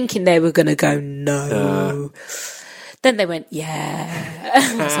 Thinking they were going to go, no. Then they went, yeah.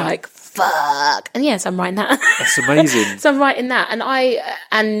 I was like, fuck. And yes, I'm writing that. That's amazing. So I'm writing that.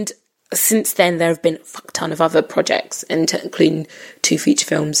 And since then, there have been a fuck ton of other projects, including 2 feature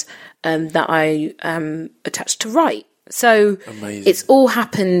films that I attached to write. So amazing. It's all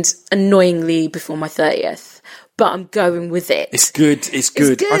happened annoyingly before my 30th. but I'm going with it. It's good. It's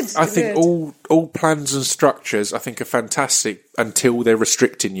good. good. I think all plans and structures, I think, are fantastic until they're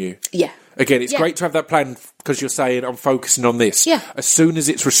restricting you. Yeah. Again, it's great to have that plan because you're saying, I'm focusing on this. Yeah. As soon as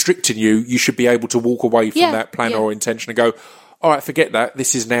it's restricting you, you should be able to walk away from that plan or intention and go, all right, forget that.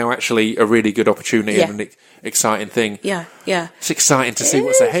 This is now actually a really good opportunity and an exciting thing. Yeah, yeah. It's exciting to see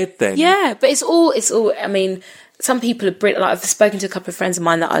what's ahead then. Yeah, but it's all, I mean, some people are brilliant. Like, I've spoken to a couple of friends of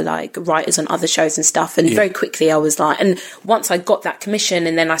mine that are like writers on other shows and stuff. And very quickly I was like, and once I got that commission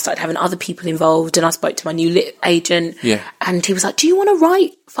and then I started having other people involved and I spoke to my new lit agent and he was like, do you want to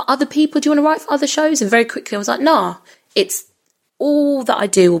write for other people? Do you want to write for other shows? And very quickly I was like, nah, it's all that I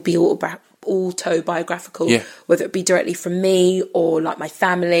do will be autobiographical, whether it be directly from me or like my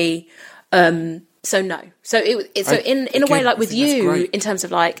family. So no. So in a way, like with you, in terms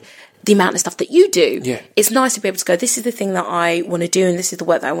of like the amount of stuff that you do, it's nice to be able to go, this is the thing that I want to do and this is the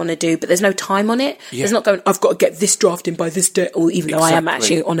work that I want to do, but there's no time on it. There's not going, I've got to get this draft in by this day, or even though I am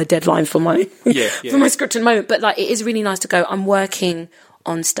actually on a deadline for my for my script at the moment. But like, it is really nice to go, I'm working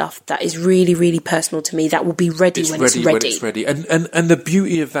on stuff that is really, really personal to me that will be ready when it's ready. And the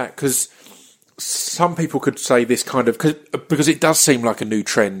beauty of that, because some people could say this kind of, because it does seem like a new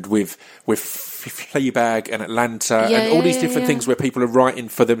trend with Fleabag and Atlanta and all these different things where people are writing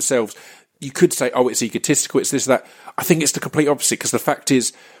for themselves. You could say, oh, it's egotistical, it's this, that. I think it's the complete opposite, because the fact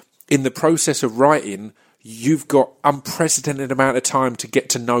is, in the process of writing, you've got unprecedented amount of time to get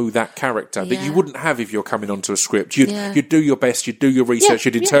to know that character that you wouldn't have if you're coming onto a script. You'd do your best, you'd do your research,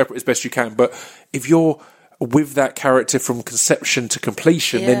 you'd interpret as best you can. But if you're with that character from conception to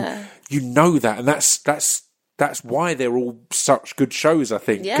completion, then you know that, and that's why they're all such good shows, I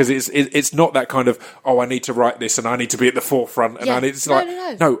think, because it's not that kind of, oh, I need to write this and I need to be at the forefront, and it's like,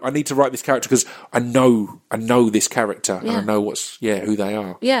 no, I need to write this character because I know this character and I know who they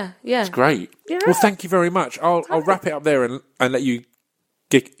are. Yeah. It's great. Yeah. Well, thank you very much. I'll wrap it up there and let you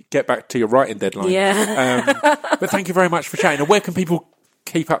get back to your writing deadline. Yeah. But thank you very much for chatting. And where can people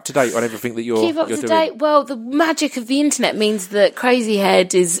keep up to date on everything that you're doing? Well, the magic of the internet means that Crazy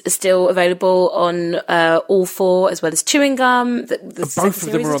Head is still available on All 4 as well as Chewing Gum. Both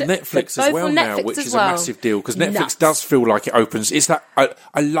of them are on Netflix as well now, which is a massive deal, because Netflix does feel like it opens. Is that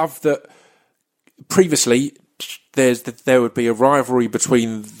I love that. Previously, there would be a rivalry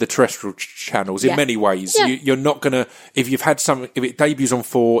between the terrestrial channels in many ways. You're not going to, if it debuts on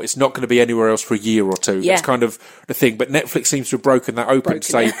 4, it's not going to be anywhere else for a year or two. That's kind of the thing. But Netflix seems to have broken that open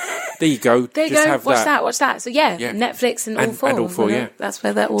to say, there you go, watch that. So Netflix and All 4. And All 4, That's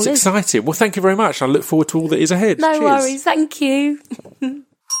where that all is. It's exciting. Well, thank you very much. I look forward to all that is ahead. No Cheers. worries. Thank you.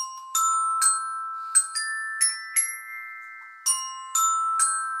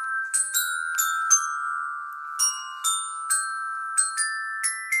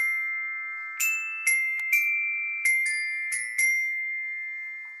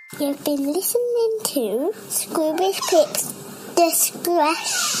 You've been listening to Scroobius Pip's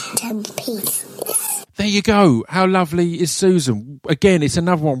Discretion Pieces. There you go. How lovely is Susan? Again, it's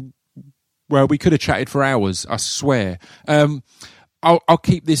another one where we could have chatted for hours, I swear. I'll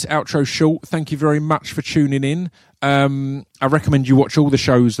keep this outro short. Thank you very much for tuning in. I recommend you watch all the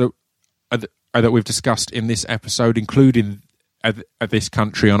shows that we've discussed in this episode, including This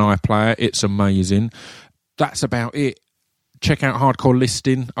Country on iPlayer. It's amazing. That's about it. Check out Hardcore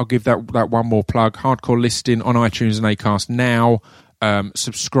Listing. I'll give that one more plug. Hardcore Listing on iTunes and Acast now.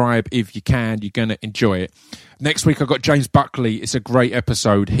 Subscribe if you can. You're going to enjoy it. Next week, I've got James Buckley. It's a great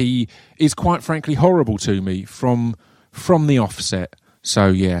episode. He is quite frankly horrible to me from the offset. So,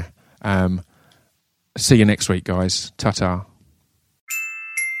 yeah. See you next week, guys. Ta-ta.